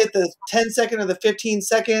them. I'll hit the 10-second or the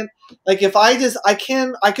 15-second. Like, if I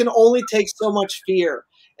can only take so much fear.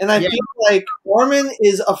 And I feel like Armin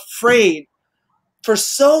is afraid for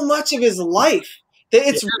so much of his life that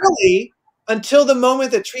it's really until the moment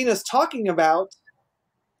that Trina's talking about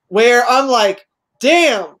where I'm like,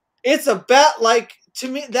 damn, it's about, like, to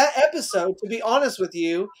me, that episode, to be honest with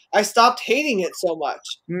you, I stopped hating it so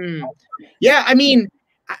much. Yeah, I mean,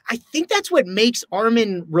 I think that's what makes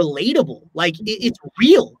Armin relatable. Like, it's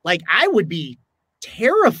real. Like, I would be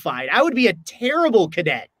terrified. I would be a terrible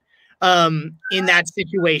cadet in that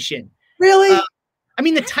situation. Really? I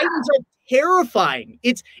mean, the Titans are terrifying.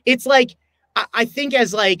 It's like, I think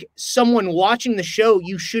as like someone watching the show,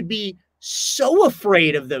 you should be so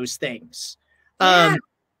afraid of those things.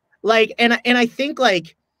 Like, and I think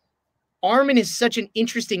like Armin is such an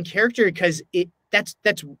interesting character because that's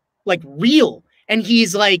like real. And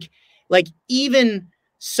he's like even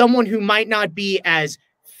someone who might not be as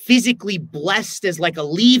physically blessed as like a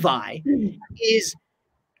Levi is,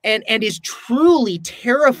 and is truly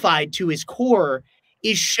terrified to his core,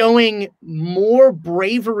 is showing more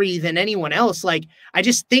bravery than anyone else. Like, I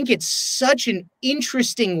just think it's such an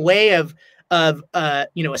interesting way of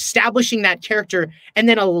you know, establishing that character and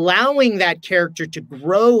then allowing that character to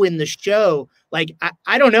grow in the show. Like,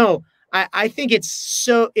 I don't know. I think it's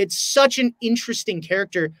such an interesting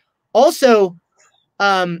character. Also,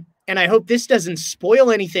 and I hope this doesn't spoil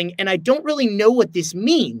anything, and I don't really know what this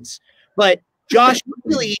means, but Josh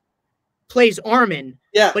really plays Armin.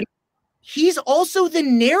 Yeah. But he's also the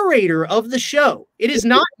narrator of the show. It is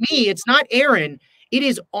not me. It's not Eren. It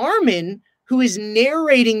is Armin who is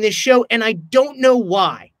narrating this show, and I don't know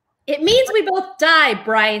why. It means we both die,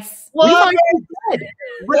 Bryce. What?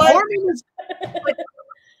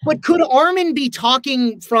 But could Armin be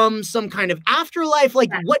talking from some kind of afterlife?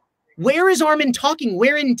 Like, what? Where is Armin talking?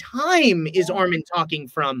 Where in time is Armin talking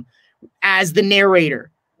from as the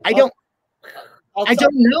narrator? I don't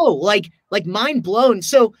know. Like mind blown.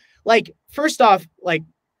 So, like, first off, like,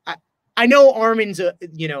 I know Armin's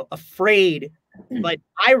afraid, but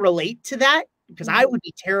I relate to that because I would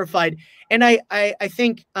be terrified. And I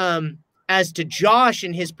think as to Josh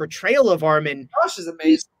and his portrayal of Armin, Josh is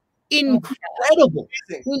amazing. Incredible.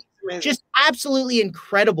 Amazing. Just absolutely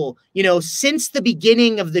incredible. Since the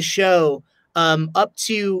beginning of the show, up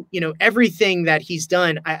to, everything that he's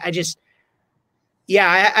done, I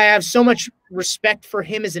have so much respect for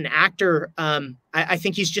him as an actor. I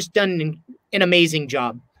think he's just done an amazing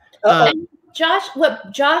job.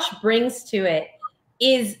 What Josh brings to it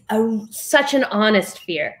is such an honest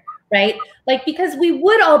fear, right? Like, because we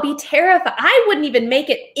would all be terrified. I wouldn't even make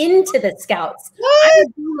it into the scouts. What? I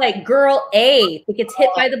would be like girl A that gets hit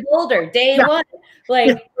by the boulder day one.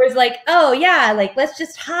 Like, whereas like, oh yeah, like let's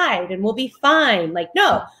just hide and we'll be fine. Like,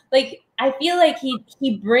 no, like I feel like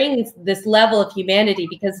he brings this level of humanity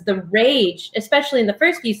because the rage, especially in the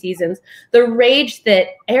first few seasons, the rage that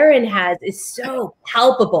Eren has is so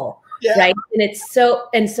palpable. Yeah. Right. And it's so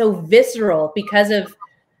visceral because of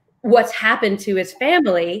what's happened to his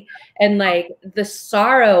family and like the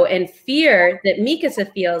sorrow and fear that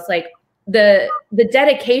Mikasa feels, like the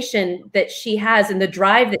dedication that she has and the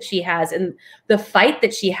drive that she has and the fight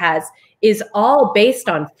that she has is all based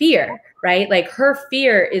on fear, right? Like her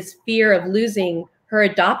fear is fear of losing her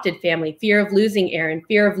adopted family, fear of losing Eren,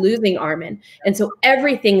 fear of losing Armin. And so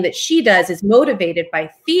everything that she does is motivated by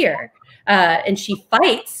fear. And she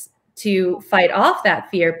fights to fight off that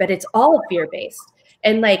fear, but it's all fear-based.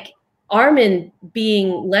 And like Armin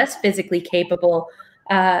being less physically capable,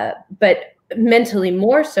 but mentally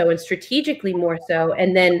more so and strategically more so,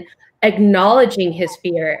 and then acknowledging his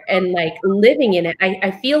fear and like living in it. I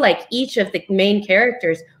feel like each of the main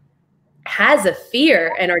characters has a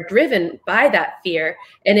fear and are driven by that fear,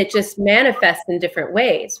 and it just manifests in different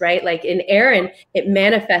ways, right? Like in Eren, it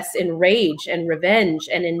manifests in rage and revenge,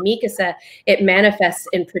 and in Mikasa, it manifests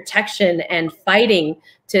in protection and fighting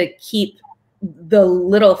to keep the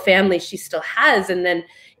little family she still has. And then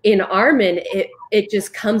in Armin, it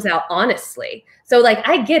just comes out honestly. So like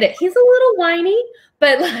I get it, he's a little whiny,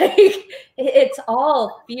 but like it's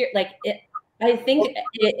all fear. Like I think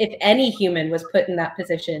if any human was put in that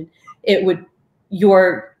position,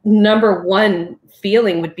 your number one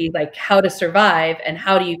feeling would be like how to survive. And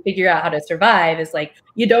how do you figure out how to survive is like,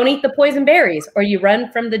 you don't eat the poison berries or you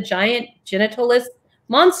run from the giant genitalless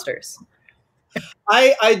monsters.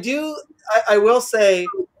 I will say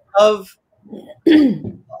of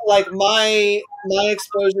like my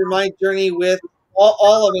exposure, my journey with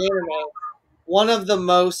all of anime, one of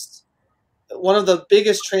the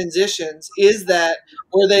biggest transitions is that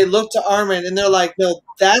where they look to Armin and they're like, no,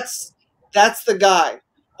 that's the guy.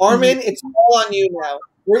 Armin, it's all on you now.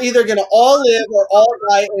 We're either going to all live or all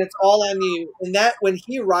die, and it's all on you. And that when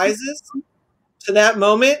he rises to that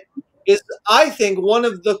moment is, I think, one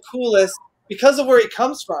of the coolest because of where he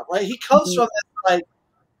comes from, right? He comes from this, like,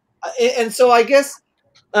 and so I guess,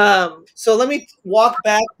 so let me walk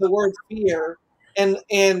back the word fear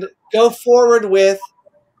and go forward with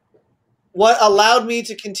what allowed me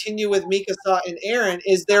to continue with Mikasa and Eren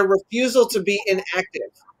is their refusal to be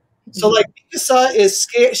inactive. So like Mikasa is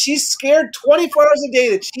scared. She's scared 24 hours a day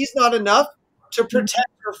that she's not enough to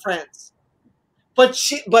protect her friends. But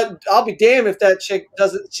I'll be damned if that chick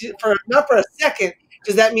doesn't, not for a second,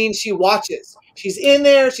 does that mean she watches. She's in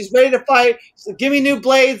there. She's ready to fight. She's like, give me new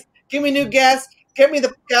blades. Give me new gas. Get me the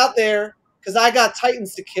fuck out there because I got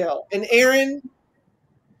Titans to kill. And Eren,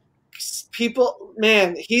 people,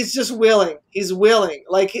 man, he's just willing. He's willing.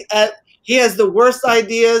 Like he has the worst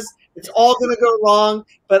ideas. It's all going to go wrong,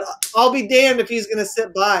 but I'll be damned if he's going to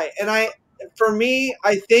sit by. And for me,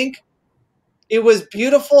 I think it was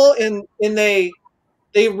beautiful and they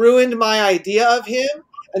ruined my idea of him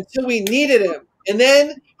until we needed him. And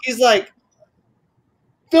then he's like,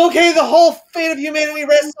 okay, the whole fate of humanity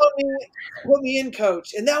rests on me. Put me in,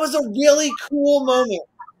 coach. And that was a really cool moment.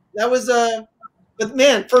 That was but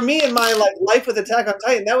man, for me in my life with Attack on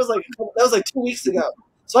Titan, that was like 2 weeks ago.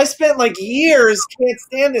 So I spent like years, can't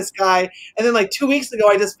stand this guy, and then like 2 weeks ago,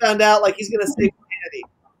 I just found out like he's gonna save humanity.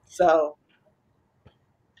 So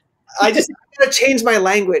I just gotta change my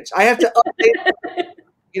language. I have to update.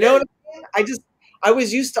 You know what I mean? I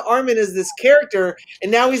was used to Armin as this character,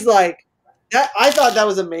 and now he's like that. I thought that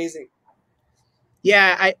was amazing.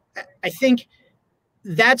 Yeah, I think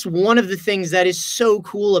that's one of the things that is so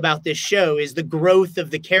cool about this show is the growth of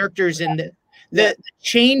the characters and the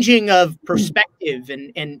changing of perspective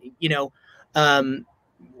and you know,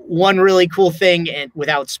 one really cool thing, and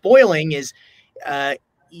without spoiling, is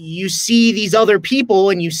you see these other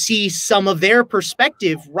people and you see some of their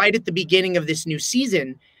perspective right at the beginning of this new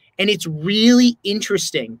season, and it's really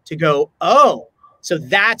interesting to go, oh, So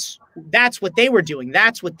that's what they were doing.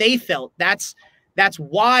 That's what they felt. That's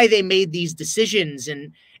why they made these decisions,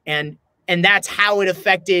 and that's how it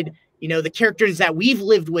affected, you know, the characters that we've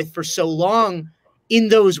lived with for so long in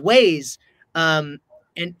those ways. And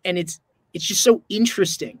it's just so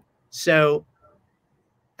interesting. So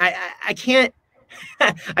I can't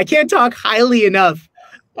I can't talk highly enough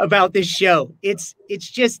about this show. It's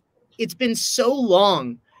been so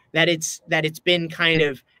long that it's been kind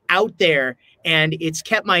of out there, and it's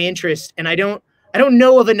kept my interest. And I don't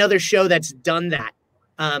know of another show that's done that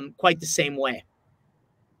quite the same way.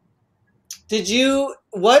 Did you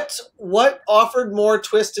what offered more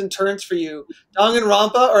twists and turns for you,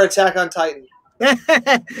 Danganronpa or Attack on Titan?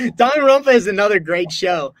 Danganronpa is another great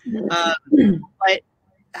show, but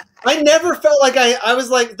I never felt like I was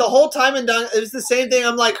like the whole time in it was the same thing.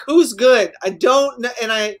 I'm like, who's good? I don't know,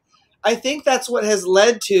 and I think that's what has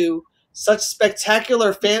led to such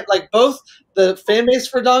spectacular like both the fan base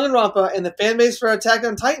for Danganronpa and the fan base for Attack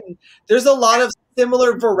on Titan. There's a lot of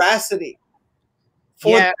similar veracity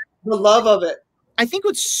for the love of it. I think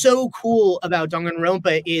what's so cool about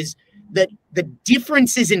Danganronpa is that the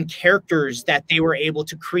differences in characters that they were able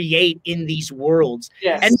to create in these worlds,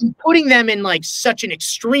 and putting them in like such an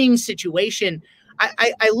extreme situation.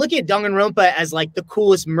 I look at Danganronpa as like the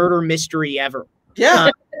coolest murder mystery ever.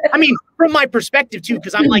 Yeah. I mean, from my perspective too,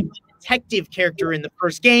 because I'm like the detective character in the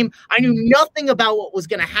first game. I knew nothing about what was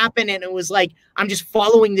going to happen, and it was like I'm just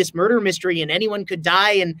following this murder mystery, and anyone could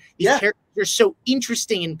die, and these characters are so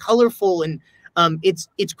interesting and colorful, and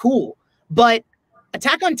it's cool. But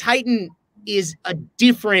Attack on Titan is a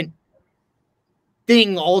different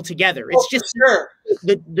thing altogether. It's just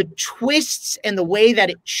the twists and the way that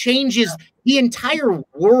it changes the entire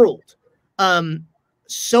world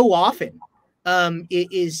so often.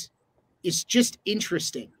 It's just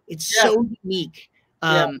interesting. It's so unique.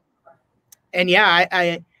 And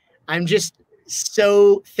I'm just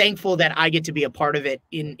so thankful that I get to be a part of it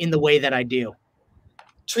in the way that I do.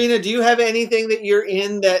 Trina, do you have anything that you're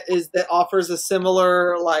in that offers a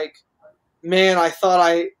similar, like, man, I thought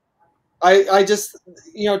I just,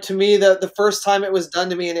 you know, to me, the first time it was done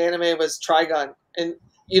to me in anime was Trigun. And,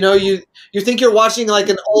 you know, you think you're watching like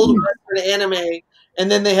an old Western anime, and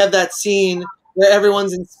then they have that scene where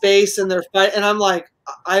everyone's in space and they're fighting. And I'm like,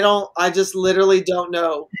 I just literally don't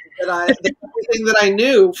know that everything that I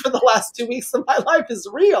knew for the last 2 weeks of my life is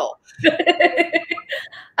real.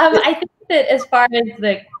 I think that as far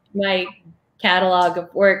as my catalog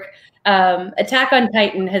of work, Attack on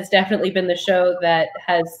Titan has definitely been the show that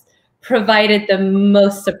has provided the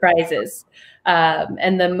most surprises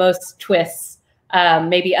and the most twists,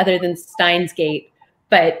 maybe other than Steins Gate.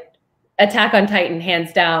 But Attack on Titan,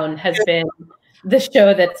 hands down, has been the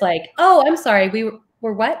show that's like, oh, I'm sorry, we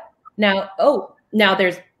were what? Now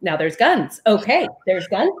there's guns. Okay, there's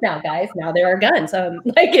guns now, guys. Now there are guns.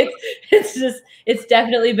 Like it's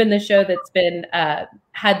definitely been the show that's been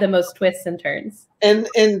had the most twists and turns. And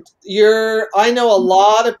I know a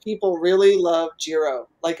lot of people really love Jiro,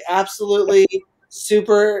 like absolutely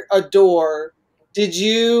super adore. Did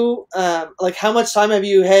you like, how much time have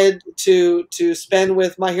you had to spend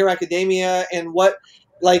with My Hero Academia, and what,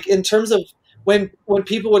 like, in terms of when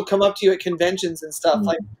people would come up to you at conventions and stuff,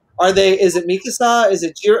 like, is it Mikasa? Is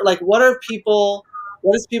it Jiro? Like, what is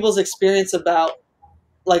people's experience about,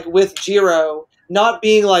 like, with Jiro not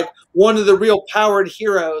being like one of the real powered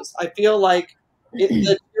heroes? I feel like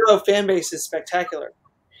the Jiro fan base is spectacular.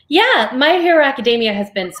 Yeah, My Hero Academia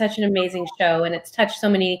has been such an amazing show, and it's touched so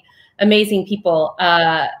many amazing people.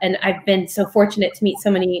 And I've been so fortunate to meet so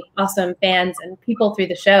many awesome fans and people through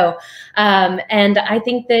the show. And I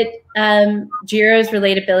think that Jiro's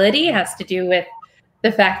relatability has to do with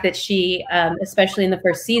the fact that she, especially in the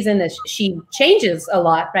first season, that she changes a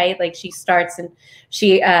lot, right? Like, she starts and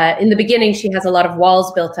she, in the beginning, she has a lot of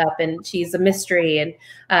walls built up, and she's a mystery. And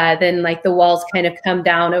then, like, the walls kind of come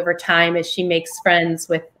down over time as she makes friends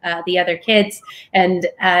with the other kids. And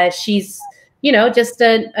she's, you know, just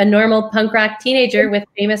a normal punk rock teenager with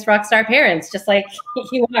famous rock star parents, just like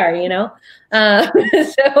you are, you know?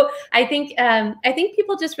 So I think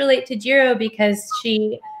people just relate to Jiro because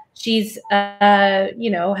she's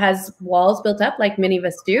you know, has walls built up like many of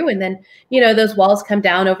us do, and then, you know, those walls come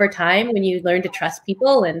down over time when you learn to trust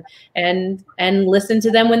people and listen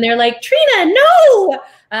to them when they're like, Trina, no,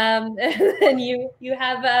 and you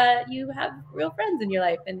have real friends in your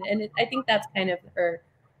life, and I think that's kind of her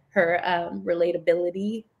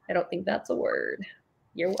relatability. I don't think that's a word.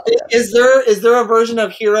 You're welcome. Is there a version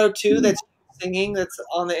of Hero 2 that's singing that's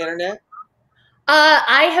on the internet?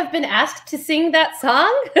 I have been asked to sing that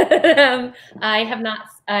song. I have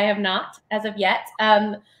not as of yet.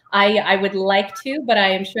 I would like to, but I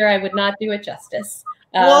am sure I would not do it justice.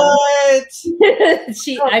 What?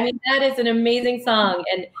 I mean, that is an amazing song,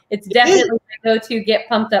 and it's definitely my go-to get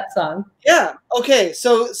pumped up song. Yeah. Okay.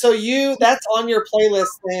 So that's on your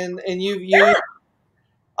playlist then, and you.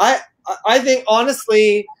 I think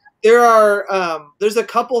honestly there's a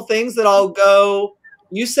couple things that I'll go.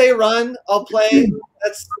 You say run, I'll play.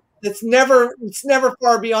 It's never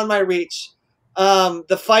far beyond my reach.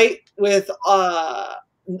 The fight with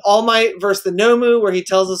All Might versus the Nomu, where he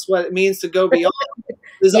tells us what it means to go beyond.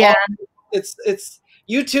 Yeah. It's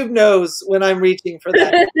YouTube knows when I'm reaching for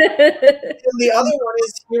that. And the other one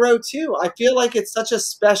is Hero 2. I feel like it's such a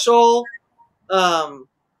special, and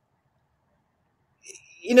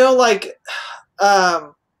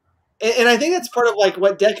I think that's part of like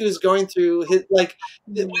what Deku's going through. His like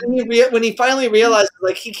when he finally realizes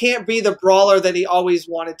like he can't be the brawler that he always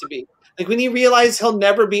wanted to be. Like when he realized he'll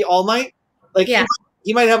never be All Might. Like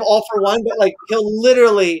he might have All for One, but like he'll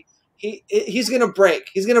literally he's gonna break.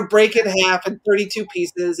 He's gonna break in half in 32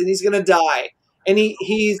 pieces, and he's gonna die. And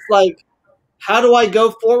he's like, how do I go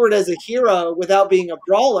forward as a hero without being a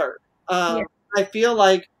brawler? I feel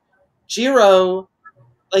like Jiro,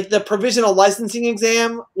 like the provisional licensing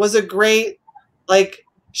exam was a great, like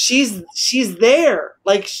she's there,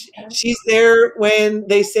 like she's there when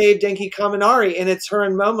they saved Denki Kaminari, and it's her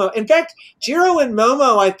and Momo. In fact, Jiro and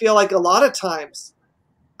Momo, I feel like a lot of times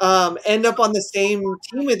end up on the same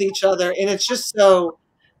team with each other, and it's just so,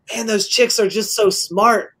 man, those chicks are just so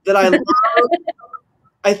smart that I love.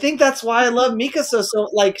 I think that's why I love Mikasa so.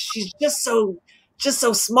 Like she's just so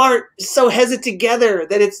smart, so has it together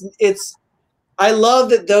that it's. I love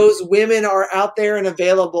that those women are out there and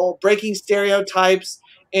available, breaking stereotypes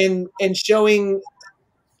and showing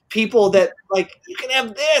people that like you can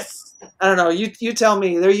have this. I don't know. You tell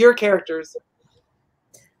me. They're your characters.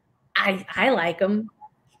 I like them.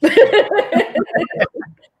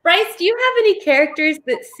 Bryce, do you have any characters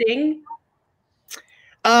that sing?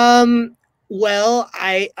 Well,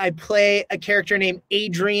 I play a character named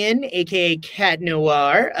Adrian, aka Cat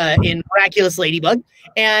Noir, in Miraculous Ladybug,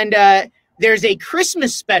 and there's a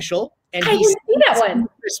Christmas special, and I didn't see that one.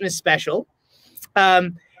 Christmas special.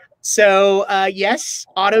 So yes,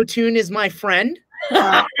 auto-tune is my friend.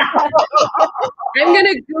 I'm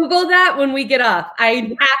gonna Google that when we get off.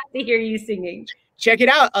 I have to hear you singing. Check it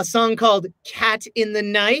out. A song called "Cat in the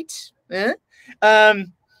Night."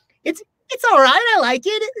 It's all right. I like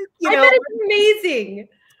it. I bet it's amazing.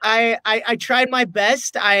 I tried my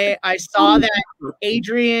best. I saw that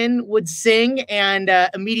Adrian would sing and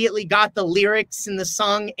immediately got the lyrics in the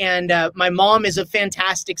song. And my mom is a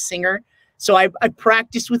fantastic singer. So I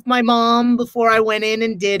practiced with my mom before I went in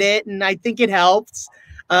and did it. And I think it helped.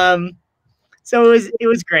 So it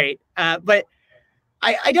was great. But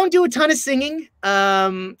I don't do a ton of singing.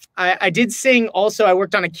 I did sing also. I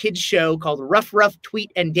worked on a kids show called Rough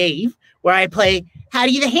Tweet and Dave, where I play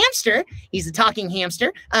Hattie the hamster. He's a talking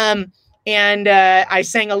hamster. And I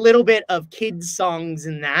sang a little bit of kids songs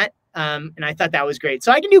in that. And I thought that was great.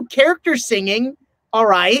 So I can do character singing. All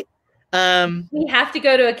right. We have to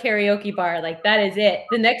go to a karaoke bar. Like that is it.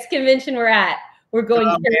 The next convention we're at, we're going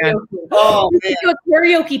to karaoke. Oh, man. Do a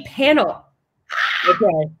karaoke panel.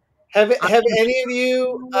 Okay. Have any of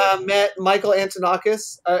you met Michael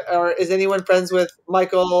Antonakis? Or is anyone friends with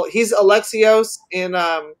Michael? He's Alexios in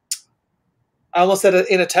I almost said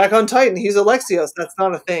in Attack on Titan. He's Alexios. That's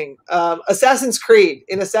not a thing. Assassin's Creed.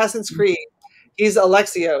 In Assassin's Creed, he's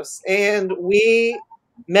Alexios. And we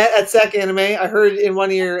met at Sec Anime. I heard in one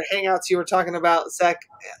of your hangouts you were talking about Sec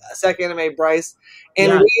Anime, Bryce.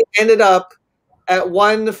 And we ended up at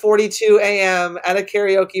 1:42 a.m. at a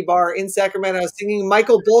karaoke bar in Sacramento singing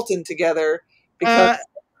Michael Bolton together because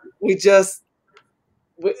we just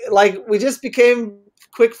became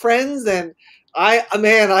quick friends, and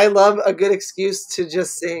I love a good excuse to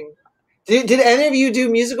just sing. Did any of you do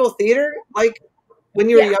musical theater like when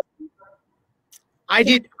you were young? I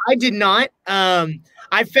did not.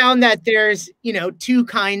 I found that there's, two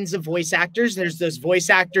kinds of voice actors. There's those voice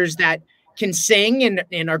actors that can sing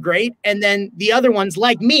and are great, and then the other ones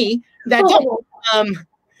like me that don't.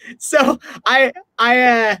 So I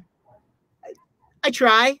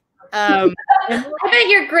try. I bet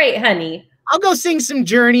you're great, honey. I'll go sing some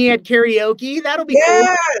Journey at karaoke. That'll be cool.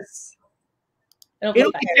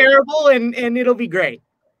 It'll be terrible and it'll be great.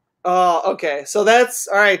 Oh, okay. So that's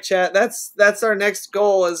all right, chat. That's our next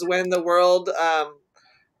goal is when the world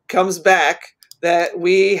comes back, that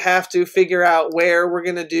we have to figure out where we're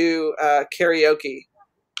gonna do karaoke.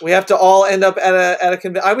 We have to all end up at a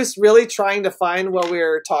convention. I was really trying to find while we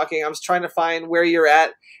were talking. I was trying to find where you're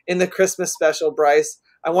at in the Christmas special, Bryce.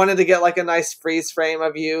 I wanted to get like a nice freeze frame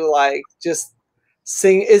of you, like just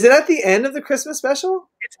sing. Is it at the end of the Christmas special?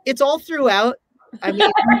 It's all throughout. I mean,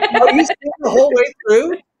 are you singing the whole way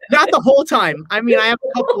through? Not the whole time. I mean, I have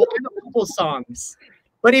a couple songs.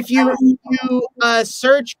 But if you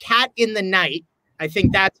search "Cat in the Night," I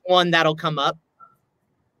think that's one that'll come up.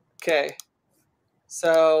 Okay.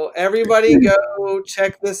 So everybody go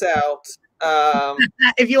check this out.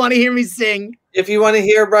 If you want to hear me sing. If you want to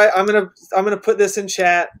hear Bryce, I'm gonna put this in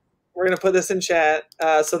chat. We're gonna put this in chat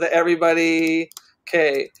so that everybody.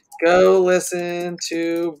 Okay, go listen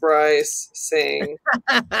to Bryce sing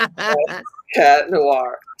Cat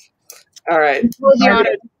Noir. All right,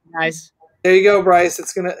 guys. There you go, Bryce.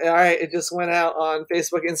 It's gonna. All right, it just went out on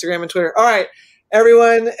Facebook, Instagram, and Twitter. All right,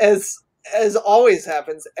 everyone. As always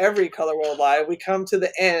happens, every Color World Live, we come to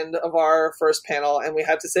the end of our first panel, and we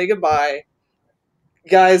have to say goodbye.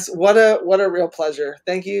 Guys, what a real pleasure.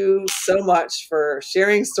 Thank you so much for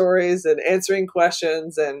sharing stories and answering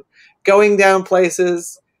questions and going down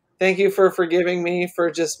places. Thank you for forgiving me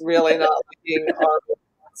for just really not liking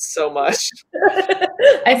so much.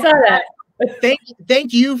 I saw that.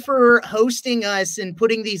 Thank you for hosting us and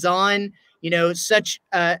putting these on. You know, such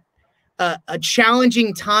a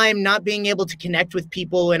challenging time not being able to connect with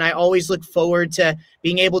people, and I always look forward to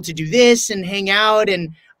being able to do this and hang out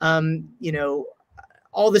and you know,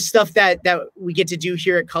 all the stuff that we get to do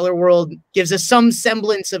here at Color World gives us some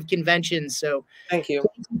semblance of convention. So thank you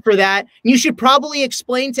for that. You should probably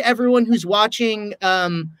explain to everyone who's watching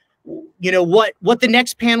you know, what the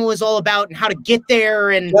next panel is all about and how to get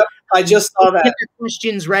there. And yep, I just saw that. Get your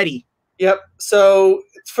questions ready. Yep. So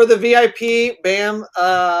for the VIP, bam,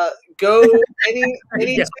 go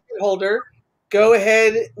any ticket holder, go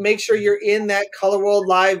ahead, make sure you're in that Color World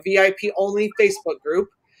Live VIP only Facebook group.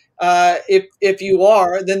 If you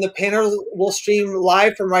are, then the panel will stream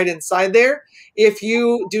live from right inside there. If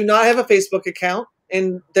you do not have a Facebook account,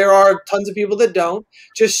 and there are tons of people that don't,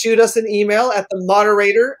 just shoot us an email at the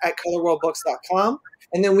moderator@colorworldbooks.com,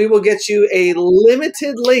 and then we will get you a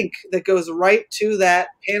limited link that goes right to that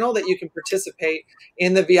panel that you can participate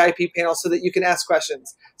in the VIP panel so that you can ask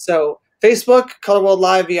questions. So Facebook, Color World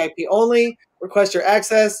Live VIP only, request your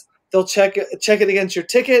access. They'll check it against your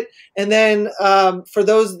ticket. And then for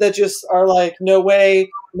those that just are like, no way,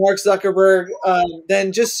 Mark Zuckerberg,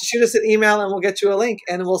 then just shoot us an email and we'll get you a link.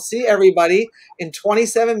 And we'll see everybody in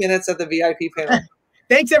 27 minutes at the VIP panel.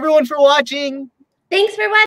 Thanks, everyone, for watching. Thanks for watching.